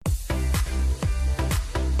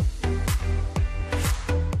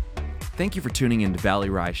Thank you for tuning in to Valley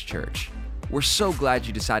Rise Church. We're so glad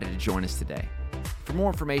you decided to join us today. For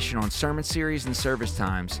more information on sermon series and service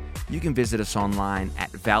times, you can visit us online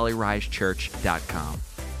at valleyrisechurch.com.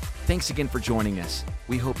 Thanks again for joining us.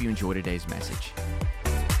 We hope you enjoy today's message.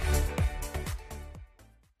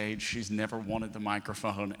 She's never wanted the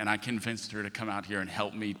microphone, and I convinced her to come out here and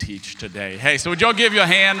help me teach today. Hey, so would y'all give you a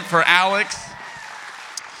hand for Alex?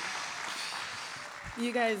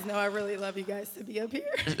 You guys know I really love you guys to be up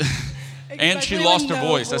here. And she lost her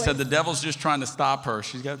voice. I said the devil's just trying to stop her.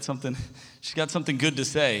 She's got something good to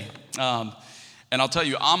say. And I'll tell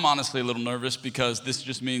you, I'm honestly a little nervous because this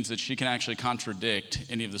just means that she can actually contradict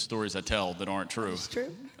any of the stories I tell that aren't true. It's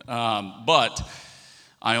true. But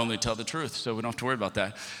I only tell the truth, so we don't have to worry about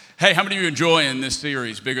that. Hey, how many of you are enjoying this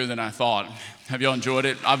series, Bigger Than I Thought? Have y'all enjoyed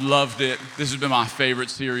it? I've loved it. This has been my favorite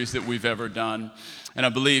series that we've ever done. And I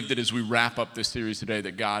believe that as we wrap up this series today,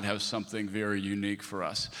 that God has something very unique for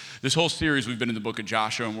us. This whole series, we've been in the book of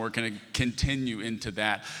Joshua, and we're going to continue into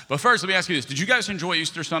that. But first, let me ask you this. Did you guys enjoy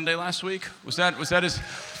Easter Sunday last week? Was that as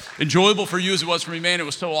enjoyable for you as it was for me? Man, it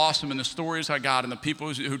was so awesome. And the stories I got and the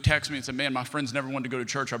people who text me and said, man, my friends never wanted to go to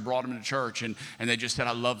church. I brought them to church. And they just said,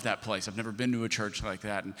 I love that place. I've never been to a church like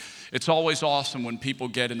that. And it's always awesome when people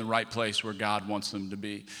get in the right place where God wants them to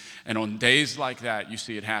be. And on days like that, you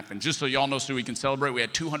see it happen. Just so y'all know, so we can celebrate, we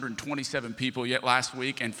had 227 people yet last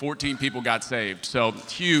week, and 14 people got saved. So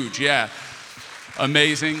huge, yeah.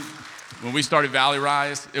 Amazing. When we started Valley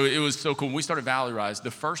Rise, it was so cool. When we started Valley Rise,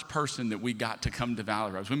 the first person that we got to come to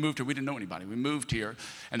Valley Rise, we moved here, we didn't know anybody. We moved here,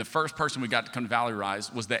 and the first person we got to come to Valley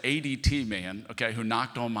Rise was the ADT man, okay, who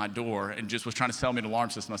knocked on my door and just was trying to sell me an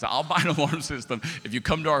alarm system. I said, I'll buy an alarm system if you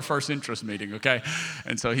come to our first interest meeting, okay?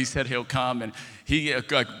 And so he said he'll come, and he,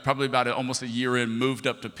 probably about almost a year in, moved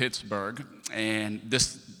up to Pittsburgh, and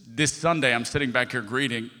this Sunday, I'm sitting back here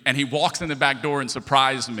greeting, and he walks in the back door and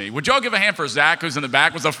surprised me. Would y'all give a hand for Zach, who's in the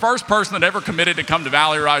back? Was the first person that ever committed to come to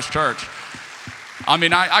Valley Rise Church. I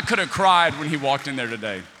mean, I could have cried when he walked in there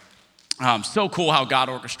today. So cool how God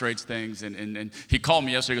orchestrates things. And he called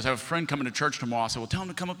me yesterday. He goes, I have a friend coming to church tomorrow. I said, well, tell him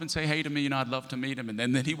to come up and say hey to me. You know, I'd love to meet him. And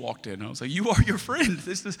then he walked in. And I was like, you are your friend.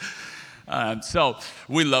 This is... So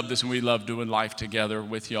we love this, and we love doing life together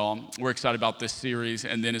with y'all. We're excited about this series,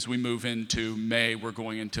 and then as we move into May, we're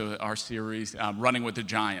going into our series, Running with the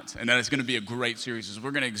Giants, and that is going to be a great series.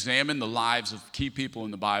 We're going to examine the lives of key people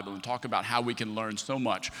in the Bible and talk about how we can learn so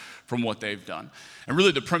much from what they've done. And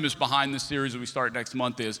really the premise behind this series that we start next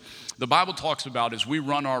month is the Bible talks about as we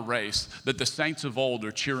run our race that the saints of old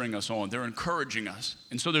are cheering us on. They're encouraging us.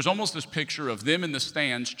 And so there's almost this picture of them in the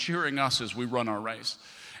stands cheering us as we run our race.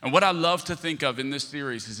 And what I love to think of in this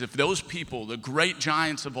series is if those people, the great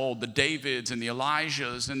giants of old, the Davids and the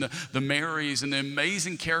Elijahs and the Marys and the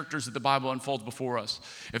amazing characters that the Bible unfolds before us,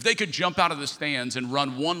 if they could jump out of the stands and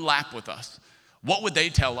run one lap with us, what would they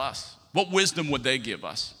tell us? What wisdom would they give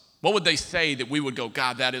us? What would they say that we would go,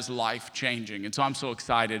 God, that is life-changing? And so I'm so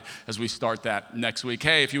excited as we start that next week.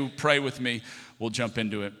 Hey, if you pray with me, we'll jump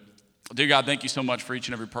into it. Dear God, thank you so much for each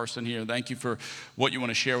and every person here. Thank you for what you want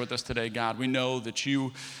to share with us today, God. We know that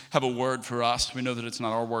you have a word for us. We know that it's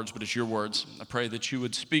not our words, but it's your words. I pray that you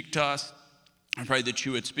would speak to us. I pray that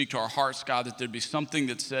you would speak to our hearts, God, that there'd be something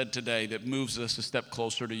that's said today that moves us a step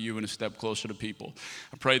closer to you and a step closer to people.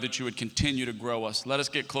 I pray that you would continue to grow us. Let us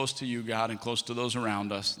get close to you, God, and close to those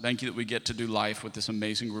around us. Thank you that we get to do life with this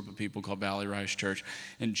amazing group of people called Valley Rise Church.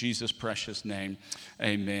 In Jesus' precious name,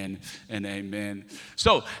 amen and amen.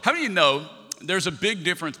 So, how many of you know there's a big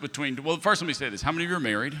difference between, well, first let me say this. How many of you are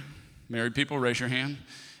married? Married people, raise your hand.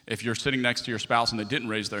 If you're sitting next to your spouse and they didn't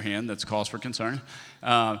raise their hand, that's cause for concern.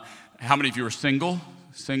 How many of you are single?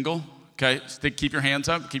 Single? Okay, keep your hands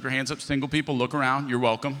up. Keep your hands up. Single people, look around. You're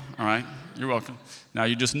welcome. All right, you're welcome. Now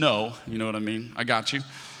you just know. You know what I mean? I got you.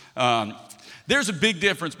 There's a big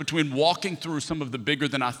difference between walking through some of the bigger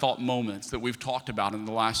than I thought moments that we've talked about in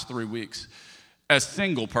the last 3 weeks as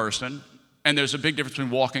single person, and there's a big difference between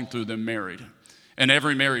walking through them married. And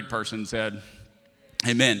every married person said,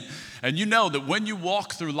 amen. And you know that when you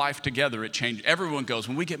walk through life together, it changes. Everyone goes,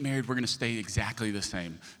 when we get married, we're going to stay exactly the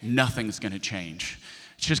same. Nothing's going to change.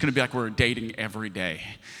 It's just going to be like we're dating every day.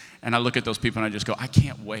 And I look at those people and I just go, I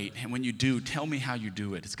can't wait. And when you do, tell me how you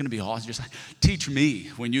do it. It's going to be awesome. Just teach me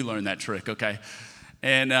when you learn that trick, okay?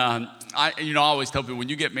 And I always tell people when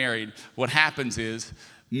you get married, what happens is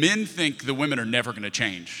men think the women are never going to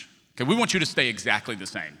change. Okay, we want you to stay exactly the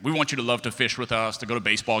same. We want you to love to fish with us, to go to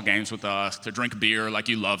baseball games with us, to drink beer like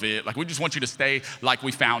you love it. Like we just want you to stay like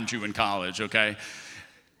we found you in college, okay?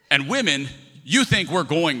 And women, you think we're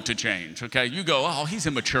going to change, okay? You go, oh, he's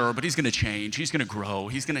immature, but he's going to change. He's going to grow.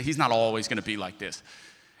 He's not always going to be like this.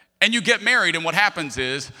 And you get married, and what happens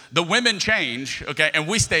is the women change, okay, and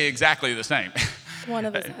we stay exactly the same. One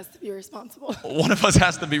of us has to be responsible. One of us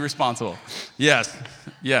has to be responsible. Yes,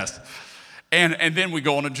 yes. And then we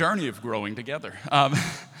go on a journey of growing together.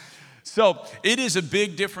 So it is a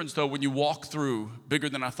big difference, though, when you walk through bigger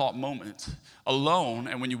than I thought moments alone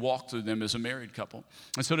and when you walk through them as a married couple.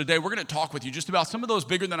 And so today we're going to talk with you just about some of those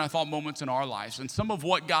bigger than I thought moments in our lives and some of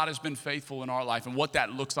what God has been faithful in our life and what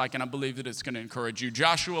that looks like. And I believe that it's going to encourage you.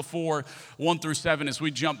 Joshua 4, 1 through 7, as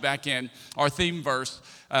we jump back in, our theme verse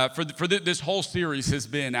this whole series has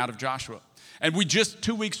been out of Joshua. And we just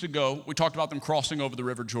 2 weeks ago, we talked about them crossing over the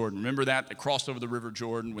River Jordan. Remember that? They crossed over the River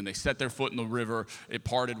Jordan. When they set their foot in the river, it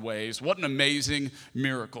parted ways. What an amazing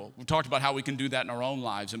miracle. We talked about how we can do that in our own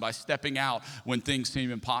lives and by stepping out when things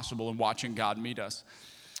seem impossible and watching God meet us.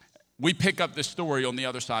 We pick up this story on the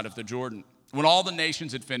other side of the Jordan. When all the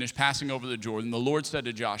nations had finished passing over the Jordan, the Lord said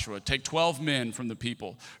to Joshua, take 12 men from the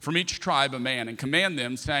people, from each tribe a man, and command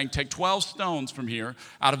them, saying, take 12 stones from here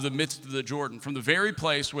out of the midst of the Jordan, from the very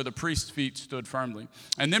place where the priest's feet stood firmly,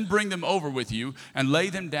 and then bring them over with you and lay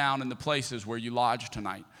them down in the places where you lodge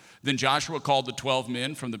tonight. Then Joshua called the 12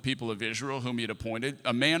 men from the people of Israel, whom he had appointed,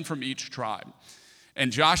 a man from each tribe. And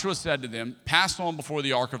Joshua said to them, pass on before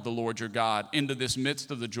the ark of the Lord your God into this midst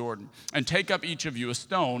of the Jordan, and take up each of you a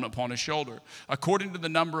stone upon his shoulder, according to the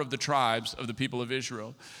number of the tribes of the people of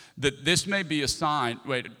Israel, that this may be a sign.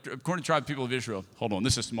 Wait, according to the tribe of the people of Israel. Hold on,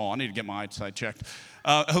 this is small. I need to get my eyesight checked.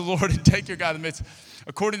 Lord, and take your God in the midst,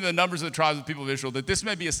 according to the numbers of the tribes of the people of Israel, that this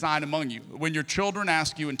may be a sign among you. When your children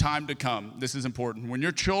ask you in time to come, this is important. When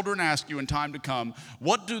your children ask you in time to come,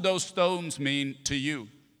 what do those stones mean to you?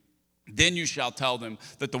 Then you shall tell them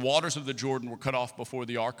that the waters of the Jordan were cut off before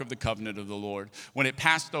the ark of the covenant of the Lord. When it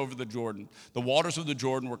passed over the Jordan, the waters of the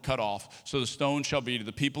Jordan were cut off, so the stone shall be to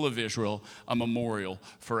the people of Israel a memorial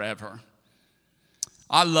forever.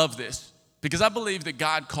 I love this because I believe that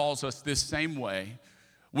God calls us this same way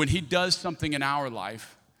when he does something in our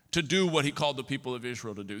life to do what he called the people of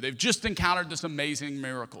Israel to do. They've just encountered this amazing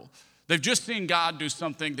miracle. They've just seen God do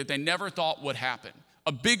something that they never thought would happen,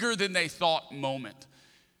 a bigger than they thought moment.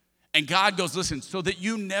 And God goes, listen, so that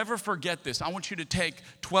you never forget this, I want you to take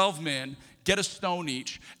 12 men, get a stone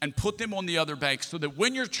each, and put them on the other bank so that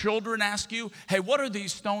when your children ask you, hey, what are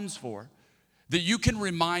these stones for? That you can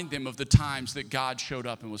remind them of the times that God showed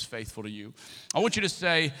up and was faithful to you. I want you to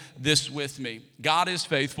say this with me. God is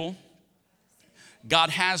faithful. God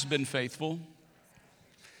has been faithful.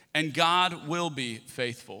 And God will be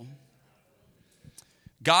faithful.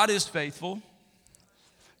 God is faithful.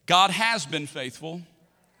 God has been faithful.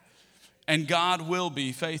 And God will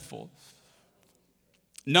be faithful.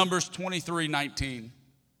 Numbers 23:19.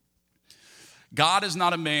 God is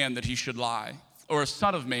not a man that he should lie, or a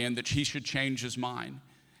son of man that he should change his mind.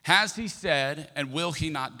 Has he said, and will he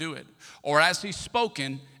not do it? Or has he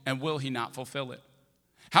spoken, and will he not fulfill it?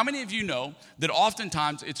 How many of you know that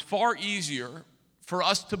oftentimes it's far easier for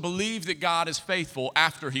us to believe that God is faithful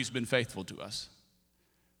after he's been faithful to us?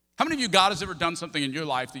 How many of you, God has ever done something in your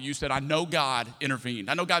life that you said, I know God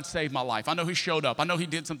intervened. I know God saved my life. I know he showed up. I know he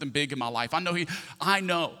did something big in my life. I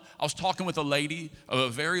know. I was talking with a lady of a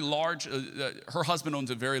very large, her husband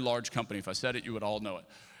owns a very large company. If I said it, you would all know it.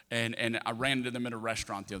 And I ran into them in a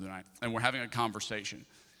restaurant the other night, and we're having a conversation.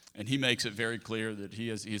 And he makes it very clear that he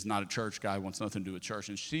is not a church guy, wants nothing to do with church.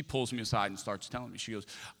 And she pulls me aside and starts telling me, she goes,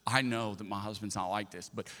 I know that my husband's not like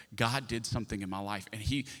this, but God did something in my life. And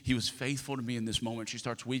he was faithful to me in this moment. She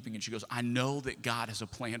starts weeping and she goes, I know that God has a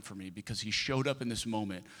plan for me because he showed up in this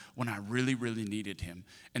moment when I really, really needed him.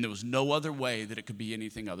 And there was no other way that it could be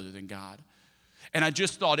anything other than God. And I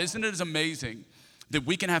just thought, isn't it amazing that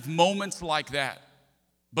we can have moments like that?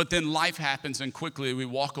 But then life happens and quickly we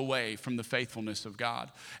walk away from the faithfulness of God.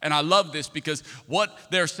 And I love this because what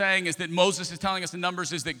they're saying is that Moses is telling us in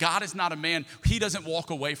Numbers is that God is not a man. He doesn't walk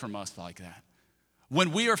away from us like that.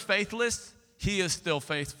 When we are faithless, he is still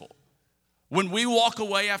faithful. When we walk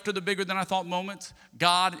away after the bigger than I thought moments,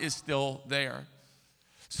 God is still there.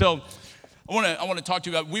 So I want to talk to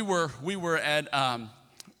you about, when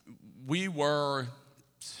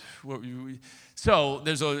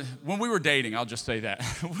we were dating, I'll just say that.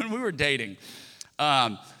 When we were dating,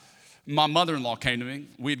 my mother-in-law came to me.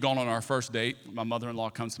 We had gone on our first date. My mother-in-law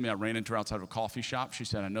comes to me. I ran into her outside of a coffee shop. She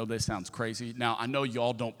said, I know this sounds crazy. Now, I know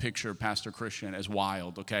y'all don't picture Pastor Christian as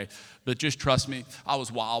wild, okay? But just trust me, I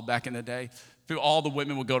was wild back in the day. All the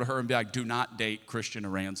women would go to her and be like, do not date Christian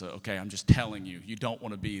Aranza, okay? I'm just telling you, you don't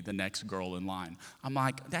want to be the next girl in line. I'm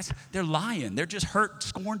like, they're lying. They're just hurt,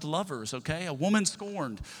 scorned lovers, okay? A woman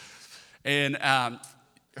scorned. And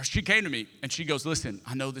she came to me and she goes, listen,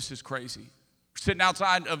 I know this is crazy. sitting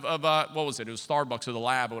outside of what was it? It was Starbucks or the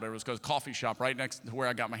Lab or whatever. It was called, coffee shop right next to where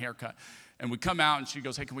I got my hair cut. And we come out and she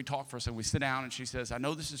goes, hey, can we talk for a second? We sit down and she says, I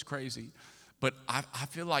know this is crazy, but I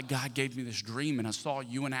feel like God gave me this dream and I saw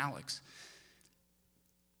you and Alex.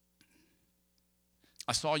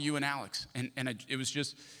 I saw you and Alex, and it was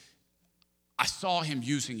just, I saw him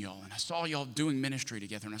using y'all, and I saw y'all doing ministry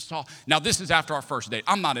together, and now this is after our first date.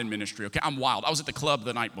 I'm not in ministry, okay? I'm wild. I was at the club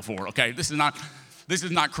the night before, okay? This is not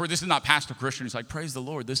Pastor Christian. He's like, praise the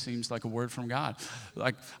Lord, this seems like a word from God.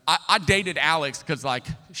 Like, I dated Alex because, like,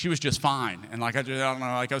 she was just fine, and, like, I don't know,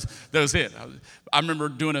 like, that was it. I remember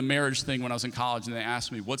doing a marriage thing when I was in college, and they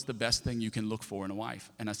asked me, what's the best thing you can look for in a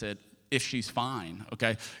wife? And I said, if she's fine,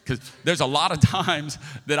 okay? Because there's a lot of times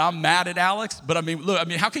that I'm mad at Alex, but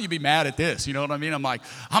how can you be mad at this? You know what I mean? I'm like,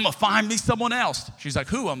 I'm gonna find me someone else. She's like,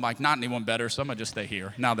 who? I'm like, not anyone better, so I'm gonna just stay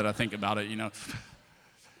here now that I think about it, you know?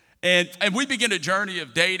 And we begin a journey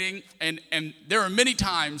of dating, and there are many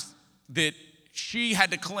times that she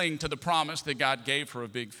had to cling to the promise that God gave her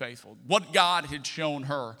of being faithful, what God had shown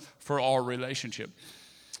her for our relationship.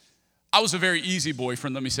 I was a very easy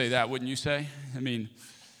boyfriend, let me say that, wouldn't you say?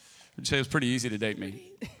 I'd say it was pretty easy to date me.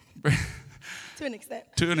 To an extent.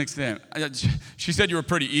 To an extent. She said you were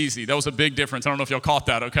pretty easy. That was a big difference. I don't know if y'all caught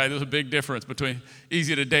that, okay? There was a big difference between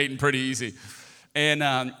easy to date and pretty easy.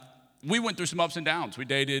 And we went through some ups and downs. We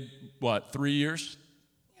dated, 3 years?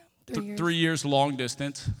 Yeah, 3 years. 3 years long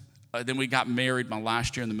distance. Then we got married my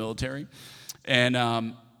last year in the military. And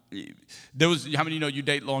there was, how many of you know you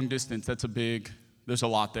date long distance? There's a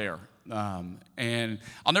lot there. And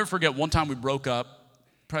I'll never forget one time we broke up,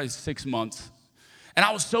 probably 6 months. And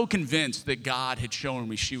I was so convinced that God had shown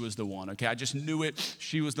me she was the one, okay? I just knew it.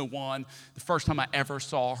 She was the one. The first time I ever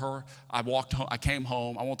saw her, I came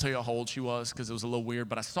home. I won't tell you how old she was because it was a little weird,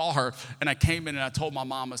 but I saw her, and I came in, and I told my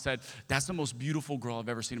mom, I said, that's the most beautiful girl I've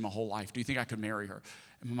ever seen in my whole life. Do you think I could marry her?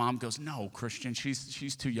 And my mom goes, no, Christian,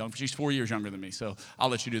 she's too young. She's 4 years younger than me, so I'll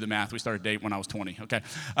let you do the math. We started dating when I was 20, okay?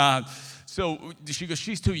 So she goes,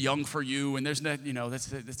 she's too young for you, and there's that,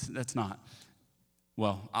 that's not.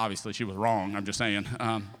 Well, obviously she was wrong, I'm just saying.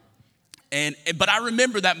 But I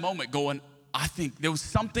remember that moment going, I think there was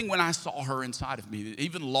something when I saw her inside of me,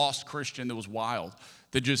 even lost Christian that was wild,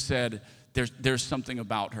 that just said, there's something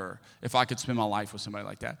about her, if I could spend my life with somebody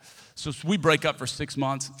like that. So we break up for 6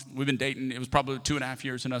 months. We've been dating. It was probably 2.5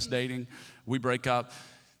 years in us dating. We break up.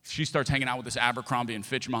 She starts hanging out with this Abercrombie and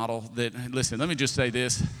Fitch model that, listen, let me just say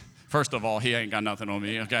this. First of all, he ain't got nothing on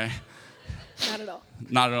me, okay? Not at all.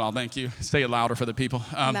 Not at all, thank you. Say it louder for the people.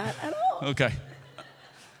 Not at all. Okay.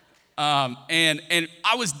 And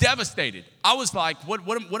I was devastated. I was like, what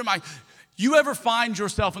am I? You ever find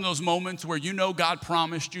yourself in those moments where you know God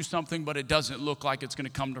promised you something, but it doesn't look like it's going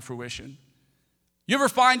to come to fruition? You ever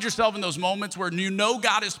find yourself in those moments where you know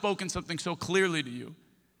God has spoken something so clearly to you,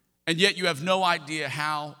 and yet you have no idea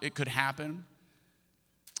how it could happen?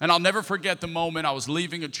 And I'll never forget the moment I was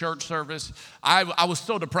leaving a church service. I was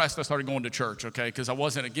so depressed I started going to church, okay? Because I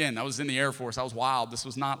was in the Air Force. I was wild. This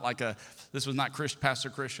was not Pastor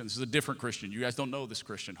Christian. This is a different Christian. You guys don't know this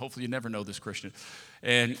Christian. Hopefully you never know this Christian.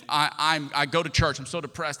 And I go to church. I'm so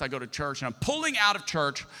depressed. I go to church, and I'm pulling out of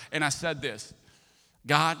church, and I said this,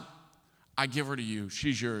 God, I give her to you.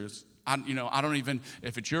 She's yours. I don't even,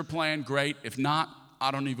 if it's your plan, great. If not, I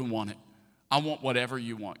don't even want it. I want whatever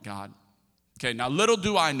you want, God. Okay, now little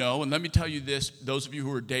do I know, and let me tell you this, those of you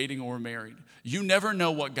who are dating or married, you never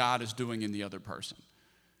know what God is doing in the other person.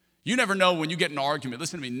 You never know when you get in an argument.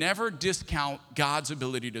 Listen to me, never discount God's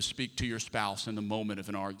ability to speak to your spouse in the moment of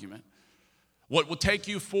an argument. What will take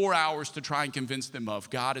you 4 hours to try and convince them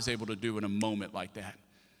of, God is able to do in a moment like that.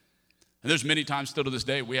 And there's many times still to this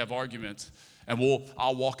day we have arguments, and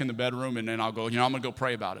I'll walk in the bedroom, and then I'll go, I'm going to go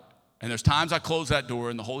pray about it. And there's times I close that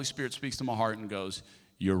door, and the Holy Spirit speaks to my heart and goes,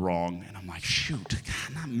 you're wrong. And I'm like, shoot,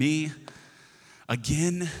 God, not me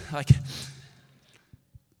again.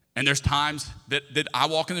 And there's times that I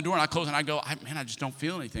walk in the door and I close and I go, I just don't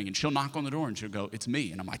feel anything. And she'll knock on the door and she'll go, it's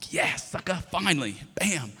me. And I'm like, yes, sucker, finally,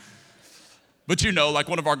 bam. But like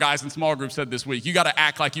one of our guys in small group said this week, you got to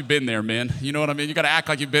act like you've been there, man. You know what I mean? You got to act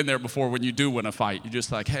like you've been there before when you do win a fight. You're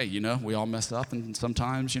just like, hey, we all mess up, and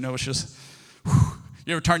sometimes, it's just, whew.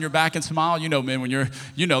 You ever turn your back and smile? Man, when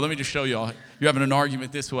let me just show y'all. You're having an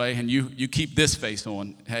argument this way, and you keep this face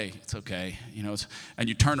on. Hey, it's okay. And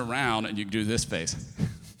you turn around, and you do this face.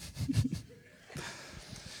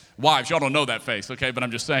 Wives, y'all don't know that face, okay? But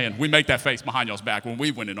I'm just saying, we make that face behind y'all's back when we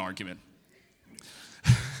win an argument.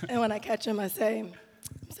 And when I catch him, I say,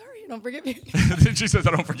 I'm sorry, I don't forgive you. She says,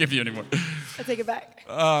 I don't forgive you anymore. I take it back.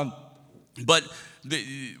 But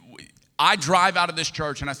I drive out of this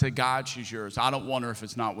church and I say, God, she's yours. I don't want her if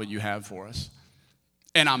it's not what you have for us.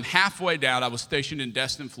 And I'm halfway down. I was stationed in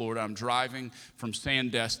Destin, Florida. I'm driving from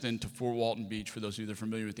Sandestin to Fort Walton Beach. For those of you that are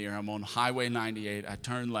familiar with the area, I'm on Highway 98. I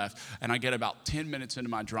turn left, and I get about 10 minutes into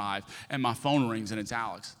my drive, and my phone rings, and it's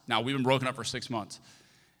Alex. Now, we've been broken up for 6 months,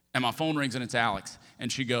 and my phone rings, and it's Alex.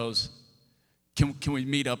 And she goes, can we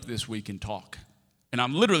meet up this week and talk? And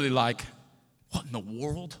I'm literally like, what in the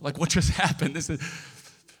world? Like, what just happened?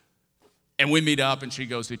 And we meet up, and she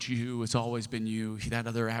goes, it's you. It's always been you. That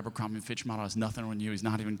other Abercrombie & Fitch model has nothing on you. He's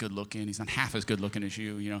not even good looking. He's not half as good looking as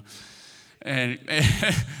you, you know. And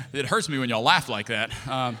it hurts me when y'all laugh like that.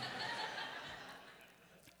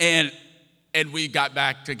 And we got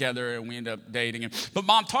back together, and we ended up dating. But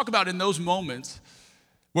Mom, talk about in those moments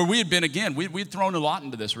where we had been, again, we'd thrown a lot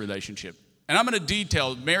into this relationship. And I'm going to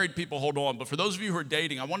detail, married people, hold on. But for those of you who are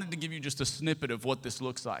dating, I wanted to give you just a snippet of what this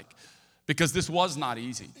looks like, because this was not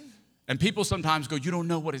easy. And people sometimes go, you don't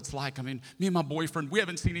know what it's like. I mean, me and my boyfriend, we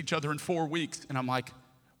haven't seen each other in 4 weeks. And I'm like,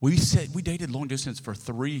 we dated long distance for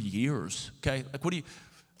 3 years, okay? Like, what do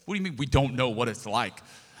you mean we don't know what it's like?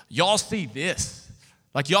 Y'all see this.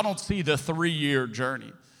 Like, y'all don't see the 3-year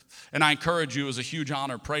journey. And I encourage you, it was a huge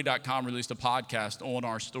honor. Pray.com released a podcast on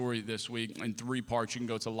our story this week in 3 parts. You can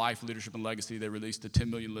go to Life, Leadership, and Legacy. They released to 10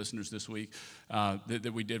 million listeners this week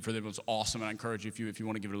that we did for them. It was awesome. And I encourage you, if you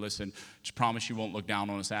want to give it a listen, just promise you won't look down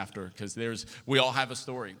on us after, because we all have a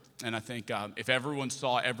story. And I think if everyone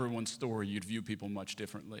saw everyone's story, you'd view people much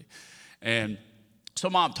differently. And so,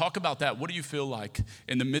 Mom, talk about that. What do you feel like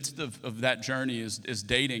in the midst of that journey is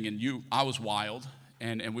dating? And I was wild.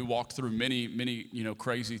 And we walked through many,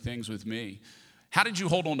 crazy things with me. How did you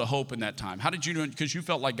hold on to hope in that time? How did you do it? Because you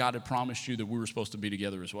felt like God had promised you that we were supposed to be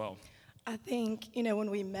together as well. I think, when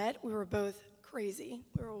we met, we were both crazy.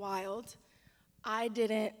 We were wild. I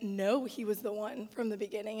didn't know he was the one from the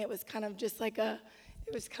beginning. It was kind of just like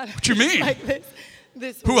what you mean? Like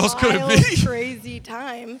this Who wild, else could it be? Crazy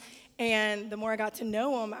time. And the more I got to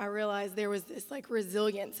know him, I realized there was this like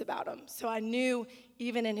resilience about him. So I knew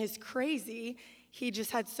even in his crazy, he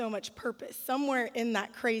just had so much purpose. Somewhere in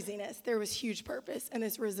that craziness, there was huge purpose and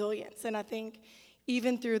this resilience. And I think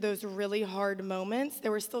even through those really hard moments,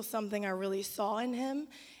 there was still something I really saw in him.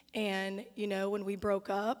 And, when we broke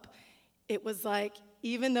up, it was like,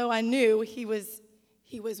 even though I knew he was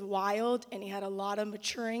wild and he had a lot of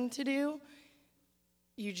maturing to do,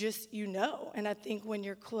 you know. And I think when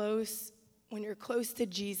you're close to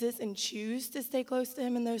Jesus and choose to stay close to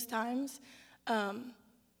him in those times,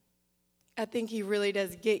 I think he really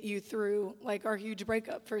does get you through, like, our huge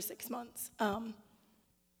breakup for 6 months. I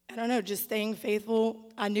don't know, just staying faithful.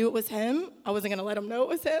 I knew it was him. I wasn't going to let him know it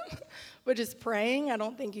was him. But just praying, I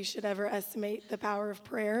don't think you should ever estimate the power of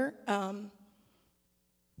prayer.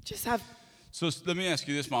 So let me ask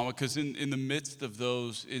you this, Mama, because in the midst of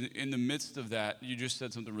those, in the midst of that, you just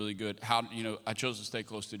said something really good. How, I chose to stay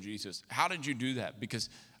close to Jesus. How did you do that? Because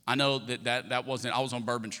I know that wasn't, I was on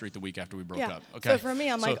Bourbon Street the week after we broke up. Okay. So for me,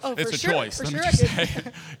 I'm so like, oh, for sure. It's a choice. For Let me sure just say,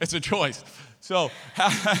 it's a choice. So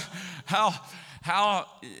how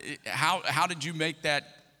did you make that?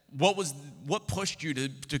 What pushed you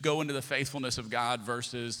to go into the faithfulness of God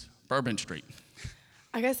versus Bourbon Street?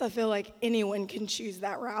 I guess I feel like anyone can choose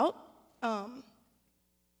that route. And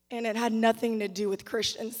it had nothing to do with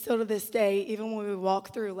Christians. Still to this day, even when we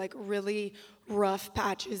walk through like really rough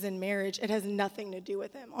patches in marriage, it has nothing to do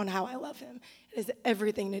with him on how I love him. It has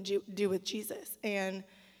everything to do with Jesus. And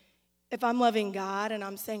if I'm loving God and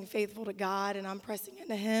I'm staying faithful to God and I'm pressing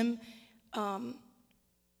into him,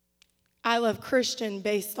 I love Christian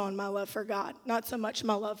based on my love for God, not so much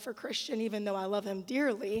my love for Christian, even though I love him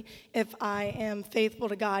dearly. If I am faithful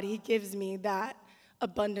to God, he gives me that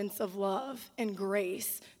abundance of love and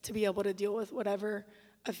grace to be able to deal with whatever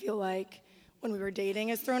I feel like when we were dating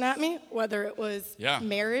is thrown at me, whether it was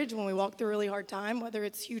marriage, when we walked through a really hard time, whether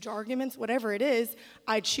it's huge arguments, whatever it is,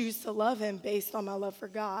 I choose to love him based on my love for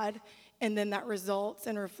God, and then that results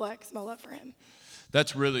and reflects my love for him.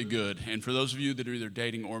 That's really good. And for those of you that are either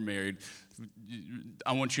dating or married,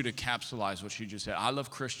 I want you to capsulize what she just said. I love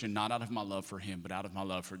Christian not out of my love for him, but out of my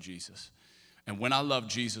love for Jesus. And when I love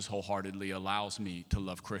Jesus wholeheartedly, it allows me to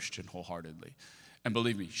love Christian wholeheartedly. And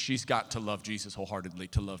believe me, she's got to love Jesus wholeheartedly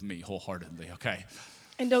to love me wholeheartedly, okay?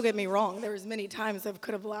 And don't get me wrong, there was many times I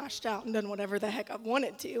could have lashed out and done whatever the heck I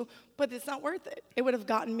wanted to, but it's not worth it. It would have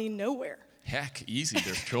gotten me nowhere. Heck, easy.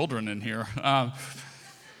 There's children in here.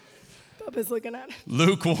 Bubba's looking at it.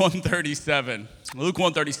 Luke 1:37. Luke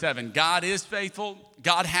 1:37. God is faithful.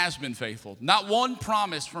 God has been faithful. Not one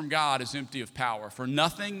promise from God is empty of power, for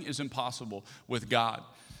nothing is impossible with God.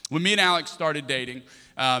 When me and Alex started dating,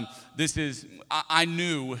 I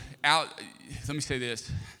knew, let me say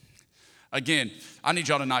this. Again, I need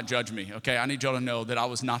y'all to not judge me, okay? I need y'all to know that I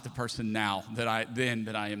was not the person that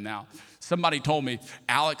I am now. Somebody told me,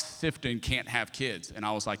 Alex Sifton can't have kids. And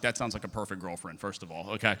I was like, that sounds like a perfect girlfriend, first of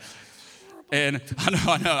all, okay? And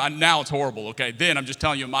I know, now it's horrible, okay? Then I'm just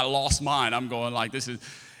telling you, in my lost mind, I'm going like, this is,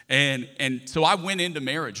 and so I went into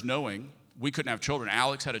marriage knowing we couldn't have children.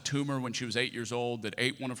 Alex had a tumor when she was 8 years old that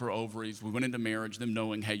ate one of her ovaries. We went into marriage, them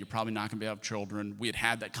knowing, hey, you're probably not going to be able to have children. We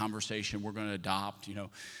had that conversation, we're going to adopt,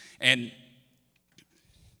 And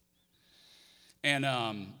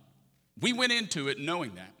we went into it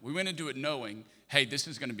knowing that. We went into it knowing, hey, this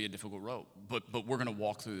is going to be a difficult road, but we're going to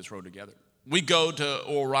walk through this road together. We go to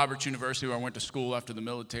Oral Roberts University, where I went to school after the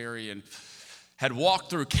military, and had walked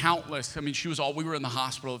through countless, we were in the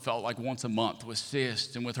hospital, it felt like once a month with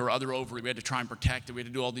cysts and with her other ovary. We had to try and protect it. We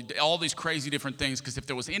had to do all these crazy different things because if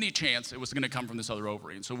there was any chance, it was going to come from this other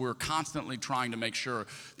ovary. And so we were constantly trying to make sure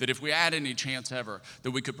that if we had any chance ever, that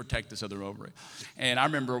we could protect this other ovary. And I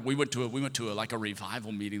remember we went to a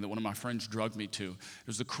revival meeting that one of my friends drugged me to. It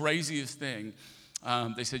was the craziest thing.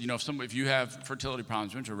 They said, if you have fertility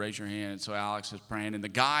problems, you want to raise your hand. And so Alex is praying, and the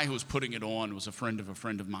guy who was putting it on was a friend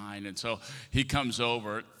of mine. And so he comes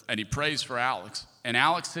over and he prays for Alex. And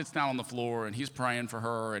Alex sits down on the floor and he's praying for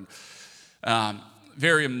her, and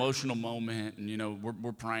very emotional moment. And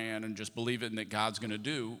we're praying and just believing that God's going to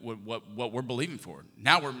do what we're believing for.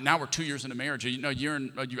 Now we're 2 years into marriage.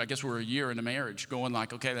 I guess we're a year into marriage, going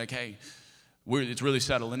like, okay, like, hey. It's really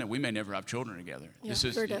settled in it. We may never have children together. Yeah,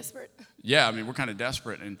 we're desperate. Yeah, we're kind of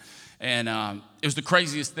desperate. And it was the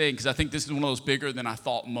craziest thing because I think this is one of those bigger than I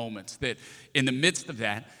thought moments that in the midst of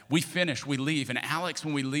that, we leave. And Alex,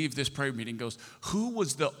 when we leave this prayer meeting, goes, who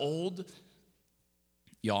was the old,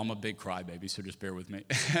 y'all, I'm a big crybaby, so just bear with me.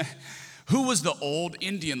 Who was the old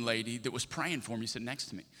Indian lady that was praying for me sitting next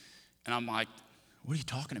to me? And I'm like, what are you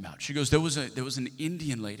talking about? She goes, there was an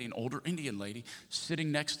Indian lady, an older Indian lady,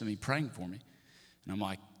 sitting next to me praying for me. And I'm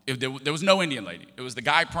like, there was no Indian lady. It was the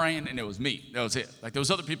guy praying, and it was me. That was it. Like, there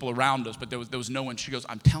was other people around us, but there was no one. She goes,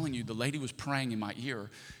 I'm telling you, the lady was praying in my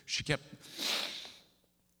ear. She kept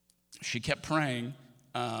praying,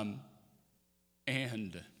 I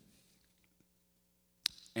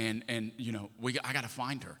got to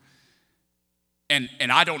find her.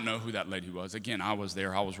 And I don't know who that lady was. Again, I was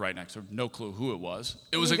there. I was right next to her. No clue who it was.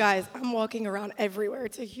 Guys, I'm walking around everywhere.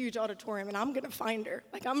 It's a huge auditorium, and I'm going to find her.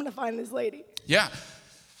 Like, I'm going to find this lady. Yeah.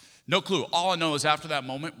 No clue. All I know is after that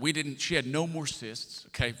moment, she had no more cysts,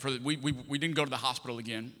 okay? We didn't go to the hospital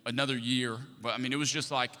again another year. But, it was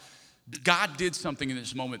just like God did something in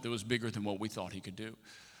this moment that was bigger than what we thought he could do.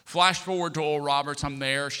 Flash forward to Oral Roberts, I'm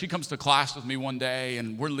there. She comes to class with me one day,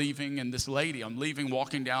 and we're leaving, and this lady, I'm leaving,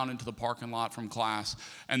 walking down into the parking lot from class,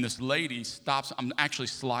 and this lady stops. I'm actually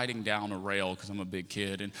sliding down a rail because I'm a big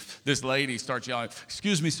kid, and this lady starts yelling,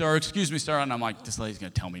 excuse me, sir, and I'm like, this lady's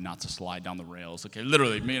going to tell me not to slide down the rails. Okay,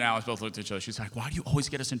 literally, me and Alice both looked at each other. She's like, why do you always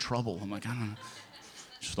get us in trouble? I'm like, I don't know.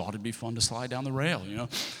 Just thought it'd be fun to slide down the rail,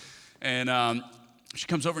 And she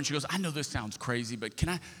comes over, and she goes, I know this sounds crazy, but can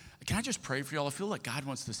I just pray for y'all? I feel like God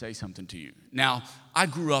wants to say something to you. Now, I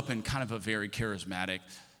grew up in kind of a very charismatic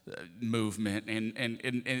movement,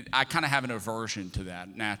 and I kind of have an aversion to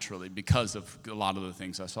that naturally because of a lot of the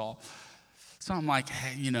things I saw. So I'm like,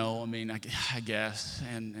 hey, I guess.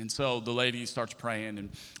 And so the lady starts praying, and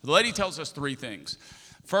the lady tells us three things.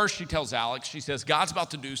 First, she tells Alex, she says, God's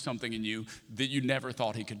about to do something in you that you never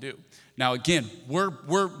thought he could do. Now, again,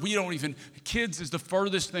 kids is the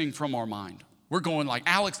furthest thing from our mind. We're going like,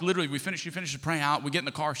 Alex, literally, she finishes praying out. We get in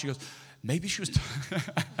the car. She goes, maybe she was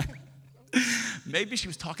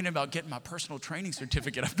talking about getting my personal training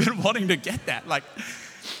certificate. I've been wanting to get that. Like,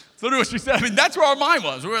 that's literally what she said. That's where our mind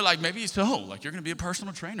was. We were like, maybe so. Like, you're going to be a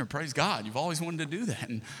personal trainer. Praise God. You've always wanted to do that.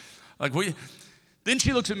 And then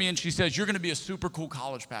she looks at me and she says, you're going to be a super cool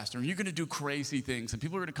college pastor, and you're going to do crazy things, and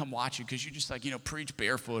people are going to come watch you because you just preach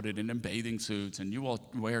barefooted and in bathing suits, and you all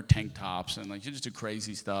wear tank tops, and you just do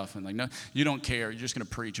crazy stuff, and no, you don't care. You're just going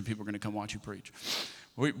to preach, and people are going to come watch you preach.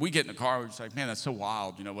 We get in the car, we're just like, man, that's so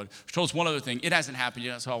wild. But she told us one other thing. It hasn't happened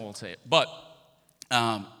yet, so I won't say it. But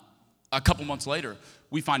a couple months later,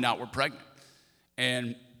 we find out we're pregnant,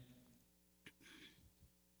 And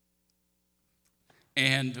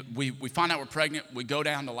we find out we're pregnant. We go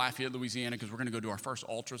down to Lafayette, Louisiana, because we're going to go do our first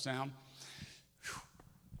ultrasound.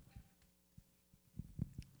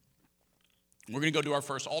 We're going to go do our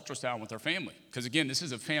first ultrasound with our family. Because, again, this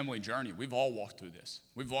is a family journey. We've all walked through this.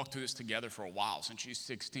 We've walked through this together for a while, since she's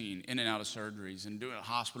 16, in and out of surgeries and doing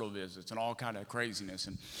hospital visits and all kind of craziness.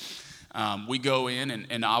 We go in,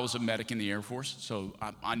 and I was a medic in the Air Force, so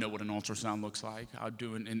I know what an ultrasound looks like. I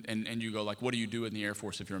do, and you go like, what do you do in the Air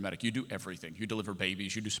Force if you're a medic? You do everything. You deliver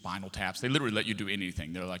babies. You do spinal taps. They literally let you do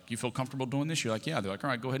anything. They're like, you feel comfortable doing this? You're like, yeah. They're like, all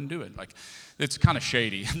right, go ahead and do it. Like, it's kind of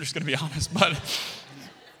shady. I'm just going to be honest, but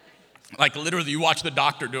like literally, you watch the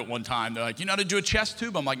doctor do it one time. They're like, you know how to do a chest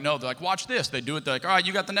tube? I'm like, no. They're like, watch this. They do it. They're like, all right,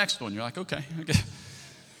 you got the next one. You're like, okay.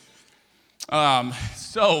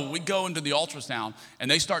 So we go into the ultrasound,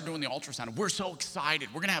 and they start doing the ultrasound, and we're so excited.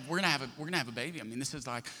 We're gonna have a baby. I mean, this is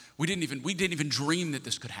like we didn't even dream that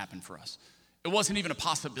this could happen for us. It wasn't even a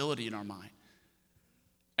possibility in our mind.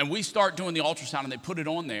 And we start doing the ultrasound, and they put it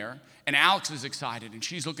on there, and Alex is excited, and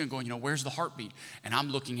she's looking, going, where's the heartbeat? And I'm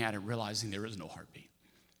looking at it, realizing there is no heartbeat.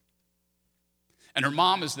 And her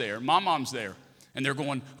mom is there. My mom's there, and they're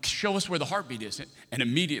going, show us where the heartbeat is. And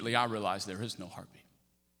immediately I realize there is no heartbeat.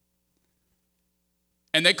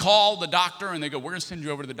 And they call the doctor, and they go, we're going to send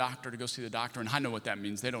you over to the doctor to go see the doctor. And I know what that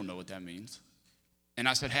means. They don't know what that means. And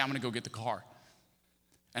I said, hey, I'm going to go get the car.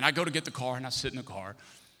 And I go to get the car, and I sit in the car.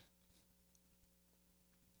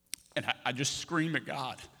 And I just scream at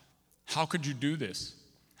God, how could you do this?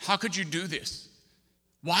 How could you do this?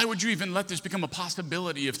 Why would you even let this become a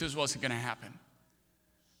possibility if this wasn't going to happen?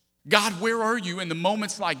 God, where are you in the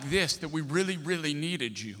moments like this that we really, really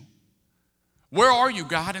needed you? Where are you,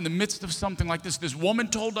 God, in the midst of something like this? This woman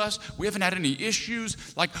told us we haven't had any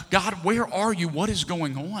issues. Like, God, where are you? What is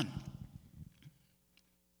going on?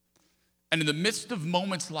 And in the midst of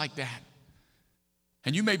moments like that,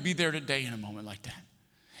 and you may be there today in a moment like that,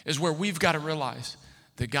 is where we've got to realize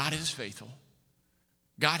that God is faithful.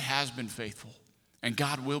 God has been faithful, and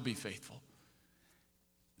God will be faithful.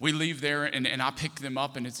 We leave there, and I pick them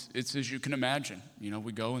up, and it's as you can imagine.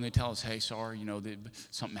 We go, and they tell us, hey, sorry,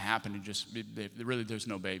 something happened, and really there's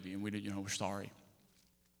no baby, and we're sorry.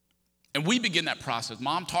 And we begin that process.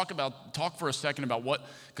 Mom, talk for a second about what,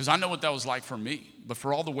 because I know what that was like for me, but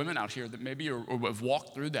for all the women out here that maybe or have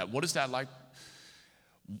walked through that, what is that like?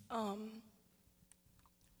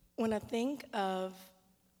 When I think of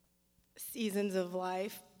seasons of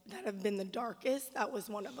life that have been the darkest, that was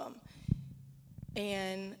one of them.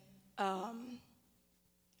 And I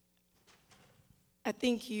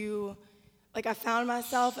think I found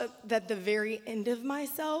myself at the very end of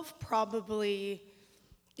myself, probably,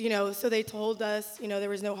 so they told us, there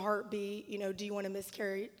was no heartbeat, do you want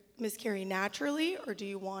to miscarry naturally, or do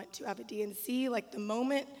you want to have a D&C? Like the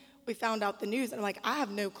moment we found out the news, and I'm like, I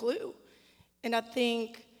have no clue. And I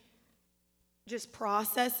think just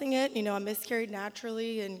processing it, I miscarried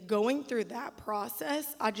naturally, and going through that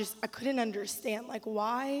process, I couldn't understand, like,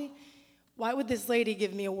 why would this lady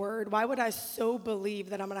give me a word? Why would I so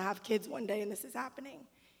believe that I'm gonna have kids one day and this is happening?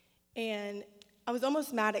 And I was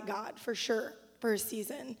almost mad at God, for sure, for a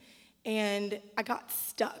season. And I got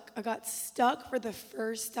stuck. I got stuck for the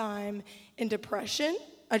first time in depression.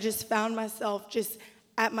 I just found myself just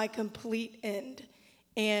at my complete end.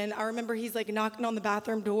 And I remember he's like knocking on the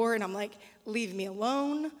bathroom door, and I'm like, leave me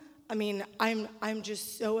alone. I mean, I'm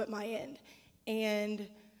just so at my end. And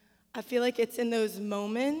I feel like it's in those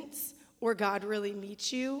moments where God really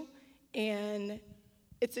meets you, and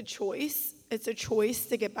it's a choice. It's a choice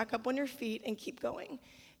to get back up on your feet and keep going.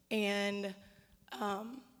 And,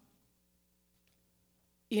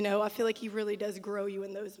 I feel like he really does grow you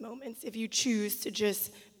in those moments if you choose to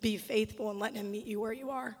just be faithful and let him meet you where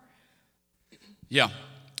you are. Yeah,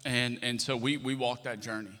 and so we walked that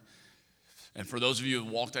journey. And for those of you who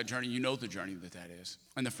have walked that journey, you know the journey that is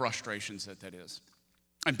and the frustrations that is.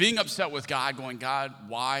 And being upset with God, going, God,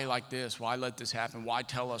 why like this? Why let this happen? Why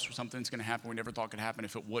tell us something's going to happen we never thought could happen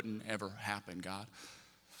if it wouldn't ever happen, God?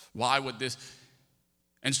 Why would this?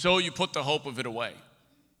 And so you put the hope of it away.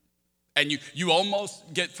 And you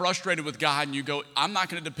almost get frustrated with God, and you go, I'm not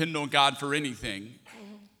going to depend on God for anything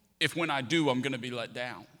if when I do, I'm going to be let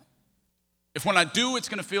down. If when I do, it's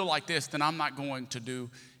going to feel like this, then I'm not going to do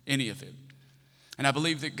any of it. And I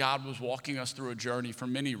believe that God was walking us through a journey for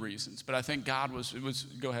many reasons. But I think God was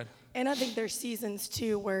go ahead. And I think there's seasons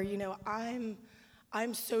too where,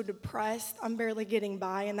 I'm so depressed, I'm barely getting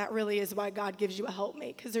by, and that really is why God gives you a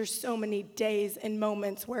helpmate, because there's so many days and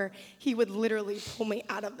moments where he would literally pull me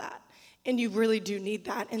out of that. And you really do need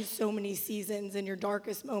that in so many seasons in your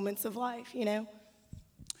darkest moments of life, It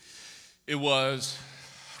was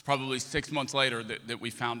probably 6 months later that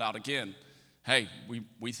we found out again, hey,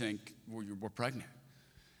 we think we're pregnant.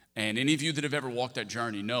 And any of you that have ever walked that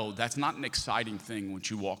journey know that's not an exciting thing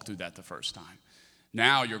once you walk through that the first time.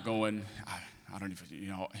 Now you're going, I don't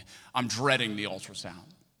even, I'm dreading the ultrasound.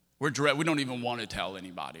 We don't even want to tell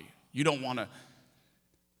anybody. You don't want to.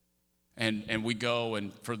 And we go,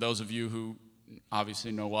 and for those of you who,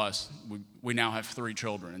 obviously know us, we now have 3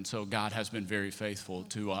 children, and so God has been very faithful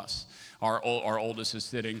to us. Our oldest is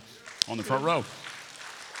sitting on the front row.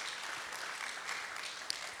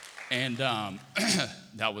 And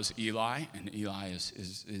that was Eli, and Eli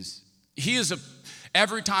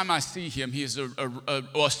every time I see him, he is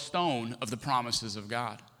a stone of the promises of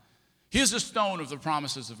God. He is a stone of the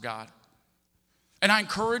promises of God. And I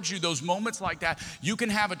encourage you, those moments like that, you can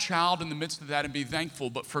have a child in the midst of that and be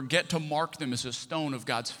thankful, but forget to mark them as a stone of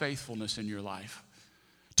God's faithfulness in your life.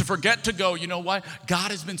 To forget to go, you know what?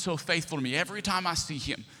 God has been so faithful to me. Every time I see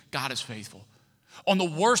him, God is faithful. On the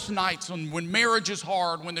worst nights, when marriage is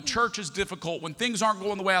hard, when the church is difficult, when things aren't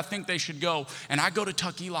going the way I think they should go, and I go to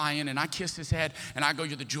tuck Eli in and I kiss his head and I go,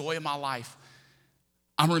 you're the joy of my life,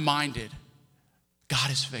 I'm reminded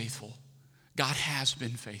God is faithful. God has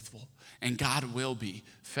been faithful, and God will be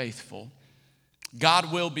faithful.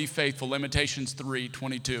 God will be faithful. Lamentations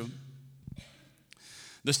 3:22.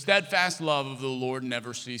 The steadfast love of the Lord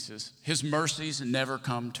never ceases. His mercies never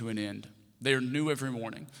come to an end. They are new every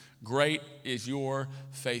morning. Great is your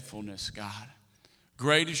faithfulness, God.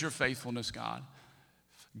 Great is your faithfulness, God.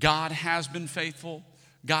 God has been faithful.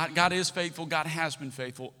 God is faithful. God has been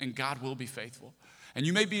faithful, and God will be faithful. And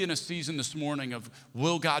you may be in a season this morning of,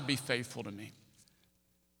 will God be faithful to me?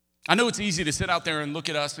 I know it's easy to sit out there and look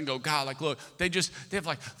at us and go, God, like, look,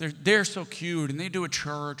 they're so cute, and they do a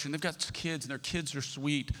church, and they've got kids, and their kids are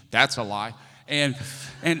sweet. That's a lie. And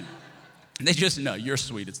they just, no, you're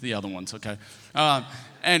sweet. It's the other ones, okay?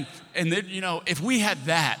 And then, you know, if we had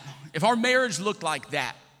that, if our marriage looked like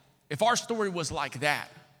that, if our story was like that,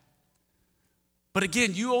 but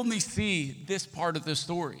again, you only see this part of the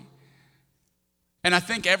story. And I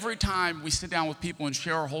think every time we sit down with people and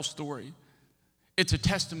share our whole story, it's a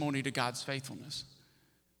testimony to God's faithfulness.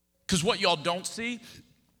 Because what y'all don't see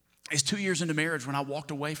is 2 years into marriage when I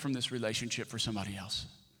walked away from this relationship for somebody else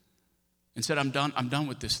and said, I'm done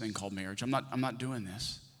with this thing called marriage. I'm not doing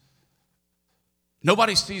this.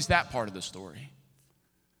 Nobody sees that part of the story.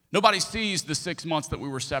 Nobody sees the 6 months that we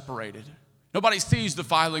were separated. Nobody sees the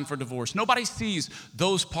filing for divorce. Nobody sees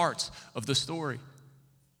those parts of the story.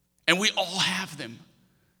 And we all have them.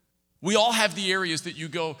 We all have the areas that you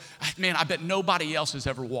go, man, I bet nobody else has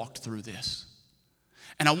ever walked through this.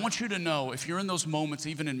 And I want you to know, if you're in those moments,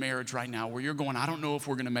 even in marriage right now, where you're going, I don't know if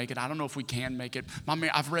we're going to make it. I don't know if we can make it.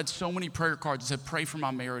 I've read so many prayer cards that said, pray for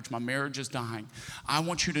my marriage. My marriage is dying. I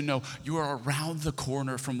want you to know you are around the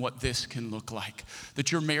corner from what this can look like.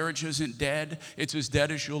 That your marriage isn't dead. It's as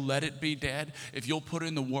dead as you'll let it be dead. If you'll put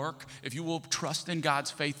in the work, if you will trust in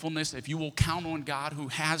God's faithfulness, if you will count on God who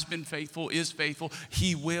has been faithful, is faithful,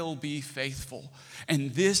 he will be faithful.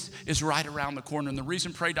 And this is right around the corner. And the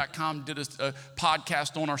reason Pray.com did a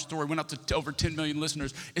podcast on our story, went up to over 10 million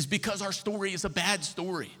listeners, is because our story is a bad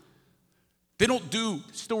story. They don't do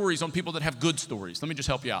stories on people that have good stories. Let me just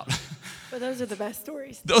help you out. But those are the best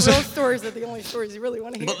stories. Those real stories are the only stories you really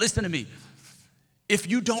want to hear. But listen to me. If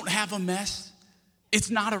you don't have a mess, it's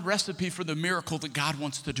not a recipe for the miracle that God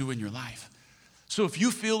wants to do in your life. So if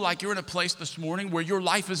you feel like you're in a place this morning where your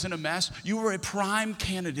life is in a mess, you are a prime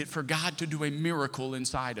candidate for God to do a miracle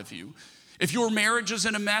inside of you. If your marriage is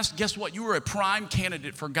in a mess, guess what? You are a prime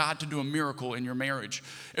candidate for God to do a miracle in your marriage.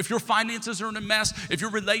 If your finances are in a mess, if your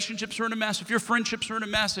relationships are in a mess, if your friendships are in a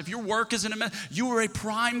mess, if your work is in a mess, you are a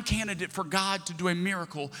prime candidate for God to do a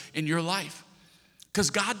miracle in your life. Because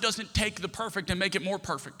God doesn't take the perfect and make it more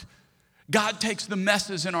perfect. God takes the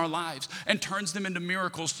messes in our lives and turns them into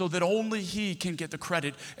miracles so that only he can get the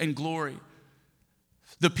credit and glory.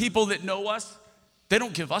 The people that know us, they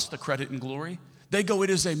don't give us the credit and glory. They go, it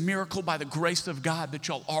is a miracle by the grace of God that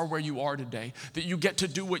y'all are where you are today, that you get to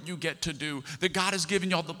do what you get to do, that God has given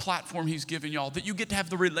y'all the platform he's given y'all, that you get to have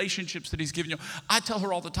the relationships that he's given you. I tell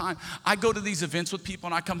her all the time, I go to these events with people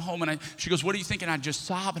and I come home and she goes, what do you think? And I just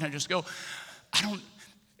sob and I just go,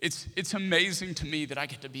 it's amazing to me that I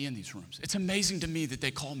get to be in these rooms. It's amazing to me that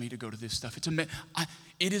they call me to go to this stuff.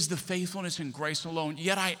 It is the faithfulness and grace alone,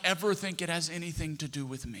 yet I ever think it has anything to do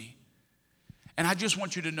with me. And I just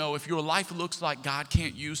want you to know, if your life looks like God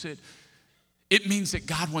can't use it, it means that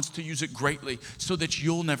God wants to use it greatly so that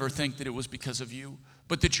you'll never think that it was because of you,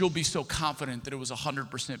 but that you'll be so confident that it was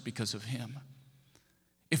 100% because of him.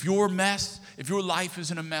 If your life is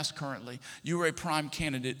in a mess currently, you are a prime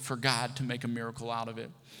candidate for God to make a miracle out of it.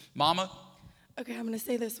 Mama? Okay, I'm going to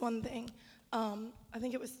say this one thing. I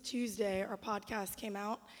think it was Tuesday, our podcast came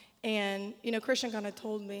out, and, Christian kind of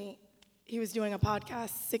told me he was doing a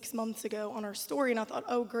podcast 6 months ago on our story, and I thought,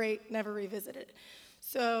 oh, great, never revisited it.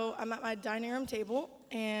 So I'm at my dining room table,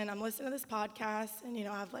 and I'm listening to this podcast, and,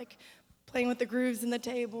 I have, playing with the grooves in the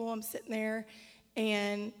table. I'm sitting there,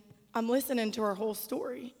 and I'm listening to her whole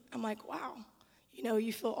story. I'm like, wow,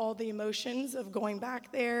 you feel all the emotions of going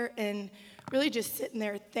back there and really just sitting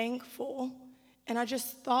there thankful. And I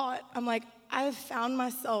just thought, I'm like, I have found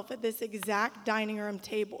myself at this exact dining room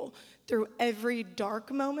table through every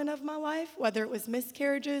dark moment of my life, whether it was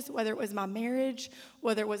miscarriages, whether it was my marriage,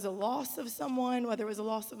 whether it was a loss of someone, whether it was a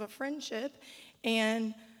loss of a friendship.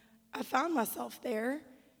 And I found myself there,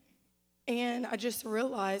 and I just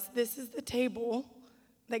realized this is the table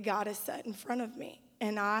that God has set in front of me.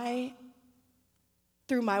 And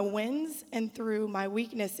through my wins and through my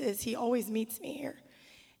weaknesses, he always meets me here.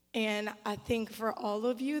 And I think for all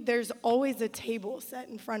of you, there's always a table set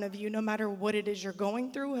in front of you, no matter what it is you're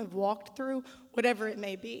going through, have walked through, whatever it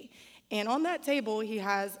may be. And on that table, he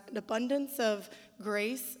has an abundance of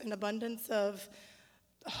grace, an abundance of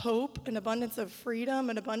hope, an abundance of freedom,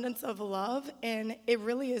 an abundance of love. And it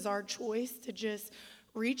really is our choice to just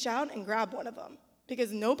reach out and grab one of them,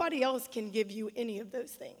 because nobody else can give you any of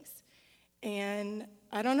those things. And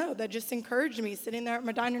I don't know, that just encouraged me sitting there at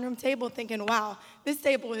my dining room table thinking, wow, this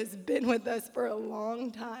table has been with us for a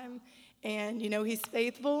long time. And, he's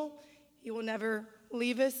faithful. He will never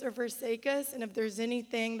leave us or forsake us. And if there's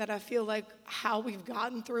anything that I feel like how we've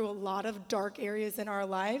gotten through a lot of dark areas in our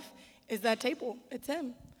life is that table. It's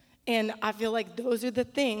him. And I feel like those are the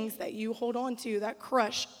things that you hold on to that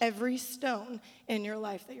crush every stone in your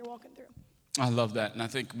life that you're walking through. I love that. And I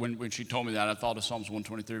think when she told me that, I thought of Psalms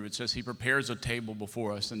 123, which says he prepares a table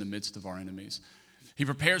before us in the midst of our enemies. He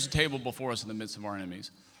prepares a table before us in the midst of our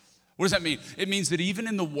enemies. What does that mean? It means that even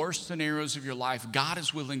in the worst scenarios of your life, God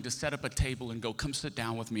is willing to set up a table and go, come sit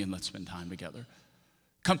down with me and let's spend time together.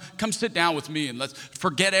 Come sit down with me and let's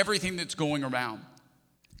forget everything that's going around.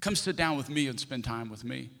 Come sit down with me and spend time with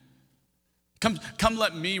me. Come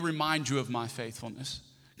let me remind you of my faithfulness.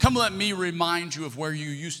 Come let me remind you of where you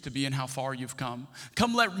used to be and how far you've come.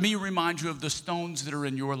 Come let me remind you of the stones that are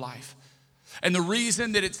in your life. And the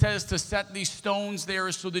reason that it says to set these stones there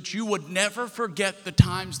is so that you would never forget the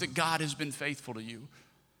times that God has been faithful to you.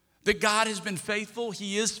 That God has been faithful,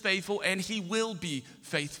 he is faithful, and he will be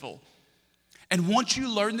faithful. And once you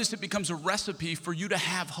learn this, it becomes a recipe for you to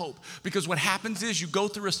have hope. Because what happens is you go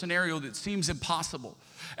through a scenario that seems impossible.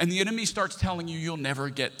 And the enemy starts telling you, you'll never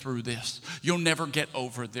get through this. You'll never get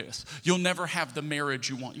over this. You'll never have the marriage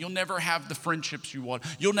you want. You'll never have the friendships you want.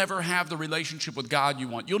 You'll never have the relationship with God you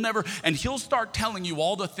want. And he'll start telling you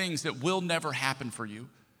all the things that will never happen for you.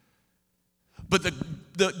 But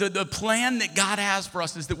the plan that God has for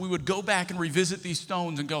us is that we would go back and revisit these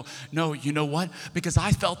stones and go, no, you know what? Because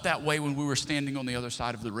I felt that way when we were standing on the other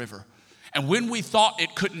side of the river. And when we thought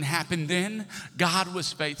it couldn't happen then, God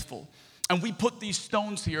was faithful. And we put these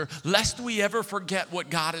stones here lest we ever forget what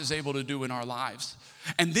God is able to do in our lives.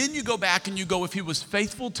 And then you go back and you go, if he was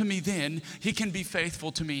faithful to me then, he can be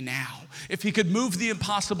faithful to me now. If he could move the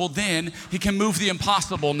impossible then, he can move the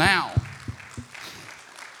impossible now.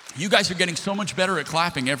 You guys are getting so much better at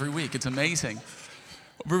clapping every week. It's amazing.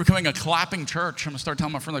 We're becoming a clapping church. I'm going to start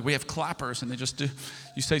telling my friends, we have clappers, and they just do,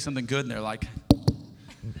 you say something good, and they're like.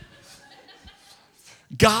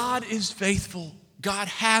 God is faithful. God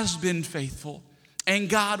has been faithful, and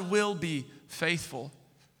God will be faithful.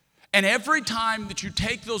 And every time that you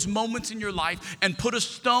take those moments in your life and put a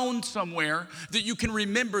stone somewhere that you can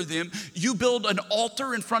remember them, you build an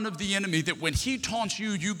altar in front of the enemy that when he taunts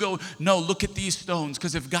you, you go, no, look at these stones,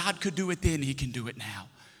 because if God could do it then, he can do it now.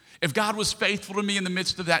 If God was faithful to me in the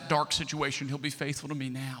midst of that dark situation, he'll be faithful to me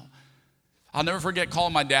now. I'll never forget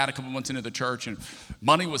calling my dad a couple months into the church, and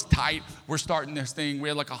money was tight. We're starting this thing. We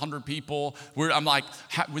had like 100 people. I'm like,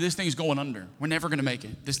 this thing's going under. We're never going to make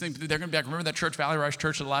it. This thing, they're going to be like, remember that church, Valley Rise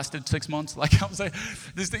Church, that lasted 6 months? Like I was like,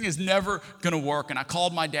 this thing is never going to work. And I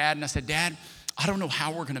called my dad, and I said, Dad, I don't know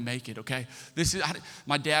how we're going to make it, okay?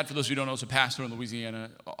 My dad, for those who don't know, is a pastor in Louisiana,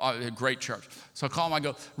 a great church. So I call him, I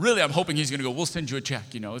go, really, I'm hoping he's going to go, we'll send you a check,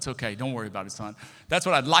 it's okay. Don't worry about it, son. That's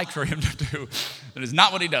what I'd like for him to do. That is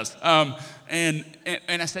not what he does. And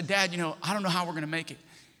I said, Dad, I don't know how we're going to make it.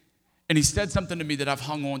 And he said something to me that I've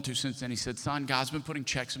hung on to since then. He said, son, God's been putting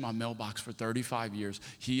checks in my mailbox for 35 years.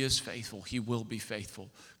 He is faithful. He will be faithful.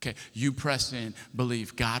 Okay, you press in,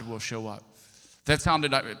 believe, God will show up. That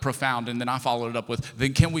sounded profound, and then I followed it up with,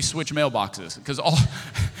 then can we switch mailboxes? Because all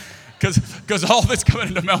that's coming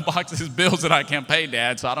into mailboxes is bills that I can't pay,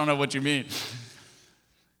 Dad, so I don't know what you mean.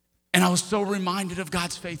 And I was so reminded of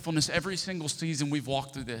God's faithfulness every single season we've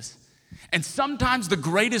walked through this. And sometimes the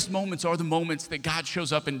greatest moments are the moments that God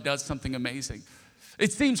shows up and does something amazing.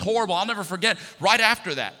 It seems horrible. I'll never forget, right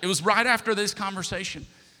after that, it was right after this conversation,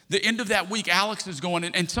 The end of that week, Alex is going,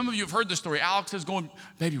 and some of you have heard this story. Alex is going,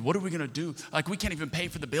 baby, what are we going to do? Like, we can't even pay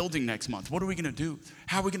for the building next month. What are we going to do?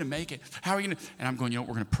 How are we going to make it? How are we going to? And I'm going, we're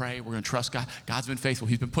going to pray. We're going to trust God. God's been faithful.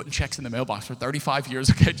 He's been putting checks in the mailbox for 35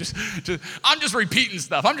 years, okay? I'm just repeating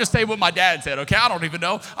stuff. I'm just saying what my dad said, okay? I don't even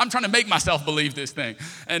know. I'm trying to make myself believe this thing.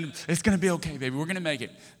 And it's going to be okay, baby. We're going to make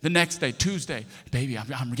it. The next day, Tuesday, baby,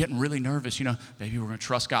 I'm getting really nervous, Baby, we're going to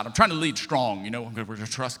trust God. I'm trying to lead strong, we're going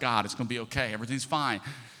to trust God. It's going to be okay. Everything's fine.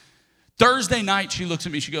 Thursday night, she looks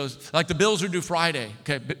at me, she goes, like, the bills are due Friday.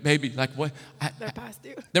 Okay, baby, like, what? They're past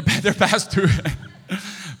due. They're past due.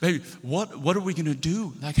 Baby, what are we going to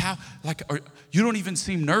do? Like, how, like, you don't even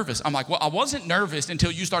seem nervous. I'm like, well, I wasn't nervous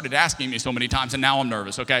until you started asking me so many times, and now I'm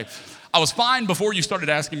nervous, okay? I was fine before you started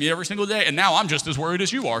asking me every single day, and now I'm just as worried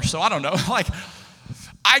as you are, so I don't know. Like,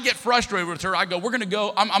 I get frustrated with her. I go, we're going to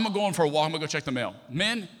go, I'm going for a walk. I'm going to go check the mail.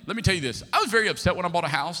 Men, let me tell you this. I was very upset when I bought a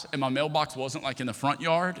house, and my mailbox wasn't, like, in the front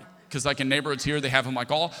yard. Because like in neighborhoods here, they have them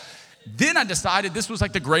like all. Then I decided this was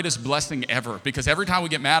like the greatest blessing ever, because every time we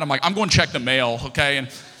get mad, I'm like, I'm going to check the mail, okay? And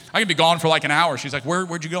I can be gone for like an hour. She's like,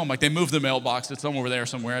 where'd you go? I'm like, they moved the mailbox. It's over there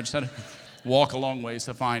somewhere. I just had to walk a long ways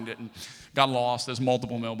to find it and got lost. There's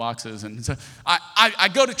multiple mailboxes. And so I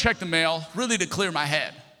go to check the mail really to clear my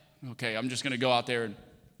head. Okay, I'm just going to go out there and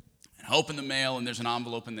open the mail, and there's an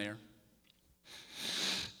envelope in there.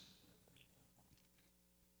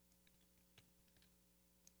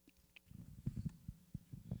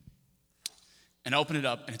 And open it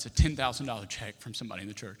up, and it's a $10,000 check from somebody in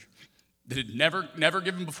the church that had never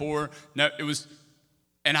given before. No,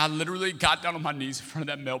 and I literally got down on my knees in front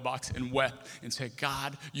of that mailbox and wept and said,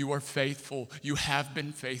 God, you are faithful. You have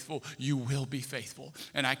been faithful. You will be faithful.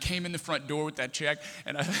 And I came in the front door with that check,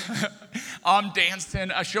 and I'm dancing.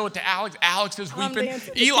 I show it to Alex. Alex is weeping.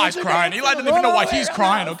 Eli's crying. Eli doesn't even know why he's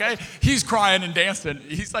crying, okay? He's crying and dancing.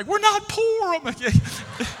 He's like, we're not poor. I'm like,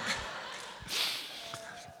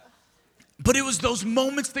 but it was those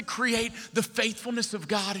moments that create the faithfulness of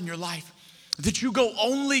God in your life, that you go,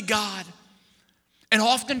 only God. And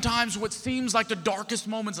oftentimes what seems like the darkest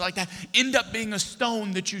moments like that end up being a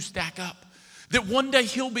stone that you stack up. That one day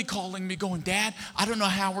he'll be calling me going, Dad, I don't know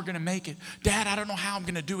how we're going to make it. Dad, I don't know how I'm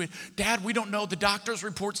going to do it. Dad, we don't know. The doctor's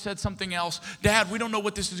report said something else. Dad, we don't know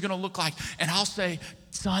what this is going to look like. And I'll say,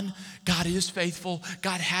 son, God is faithful.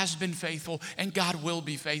 God has been faithful. And God will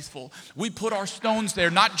be faithful. We put our stones there,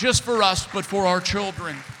 not just for us, but for our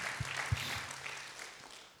children.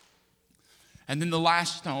 And then the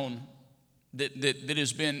last stone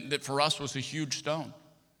that for us was a huge stone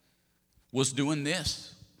was doing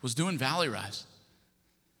Valley Rise.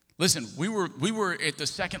 Listen, we were at the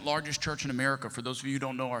second largest church in America, for those of you who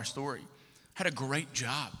don't know our story. Had a great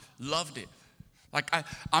job, loved it. Like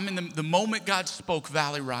I'm in the moment God spoke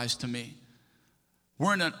Valley Rise to me.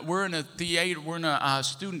 We're in a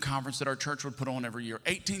student conference that our church would put on every year.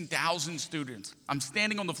 18,000 students. I'm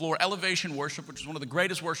standing on the floor, Elevation Worship, which is one of the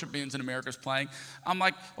greatest worship bands in America, is playing. I'm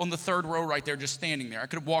like on the third row right there, just standing there. I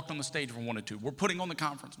could have walked on the stage if I wanted to. We're putting on the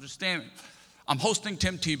conference. I'm just standing. I'm hosting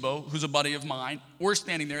Tim Tebow, who's a buddy of mine. We're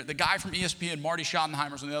standing there. The guy from ESPN, Marty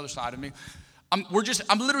Schottenheimer's on the other side of me. I'm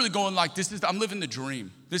literally going like, I'm living the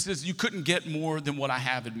dream. You couldn't get more than what I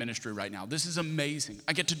have in ministry right now. This is amazing.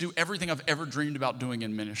 I get to do everything I've ever dreamed about doing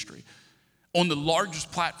in ministry. On the largest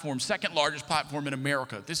platform, second largest platform in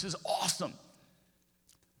America. This is awesome.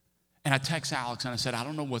 And I text Alex and I said, I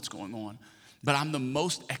don't know what's going on, but I'm the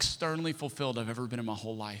most externally fulfilled I've ever been in my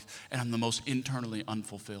whole life. And I'm the most internally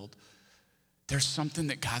unfulfilled. There's something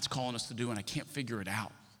that God's calling us to do and I can't figure it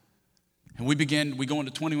out. And we go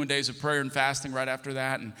into 21 days of prayer and fasting right after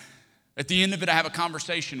that. And at the end of it, I have a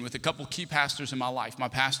conversation with a couple key pastors in my life. My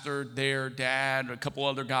pastor, their dad, a couple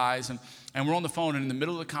other guys. And we're on the phone, and in the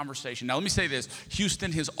middle of the conversation. Now, let me say this.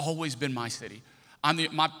 Houston has always been my city.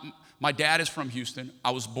 My dad is from Houston.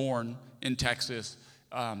 I was born in Texas.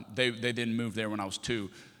 They didn't move there when I was 2.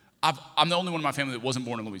 I'm the only one in my family that wasn't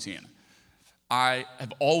born in Louisiana. I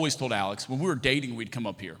have always told Alex, when we were dating, we'd come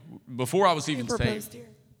up here. Before I was even saved. Here.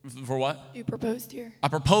 For what? You proposed here. I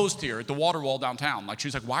proposed here at the water wall downtown. Like,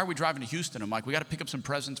 she's like, why are we driving to Houston? I'm like, we got to pick up some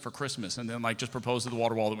presents for Christmas. And then, like, just proposed at the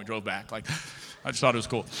water wall, then we drove back. Like, I just thought it was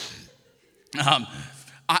cool.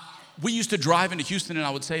 We used to drive into Houston, and I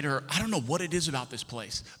would say to her, I don't know what it is about this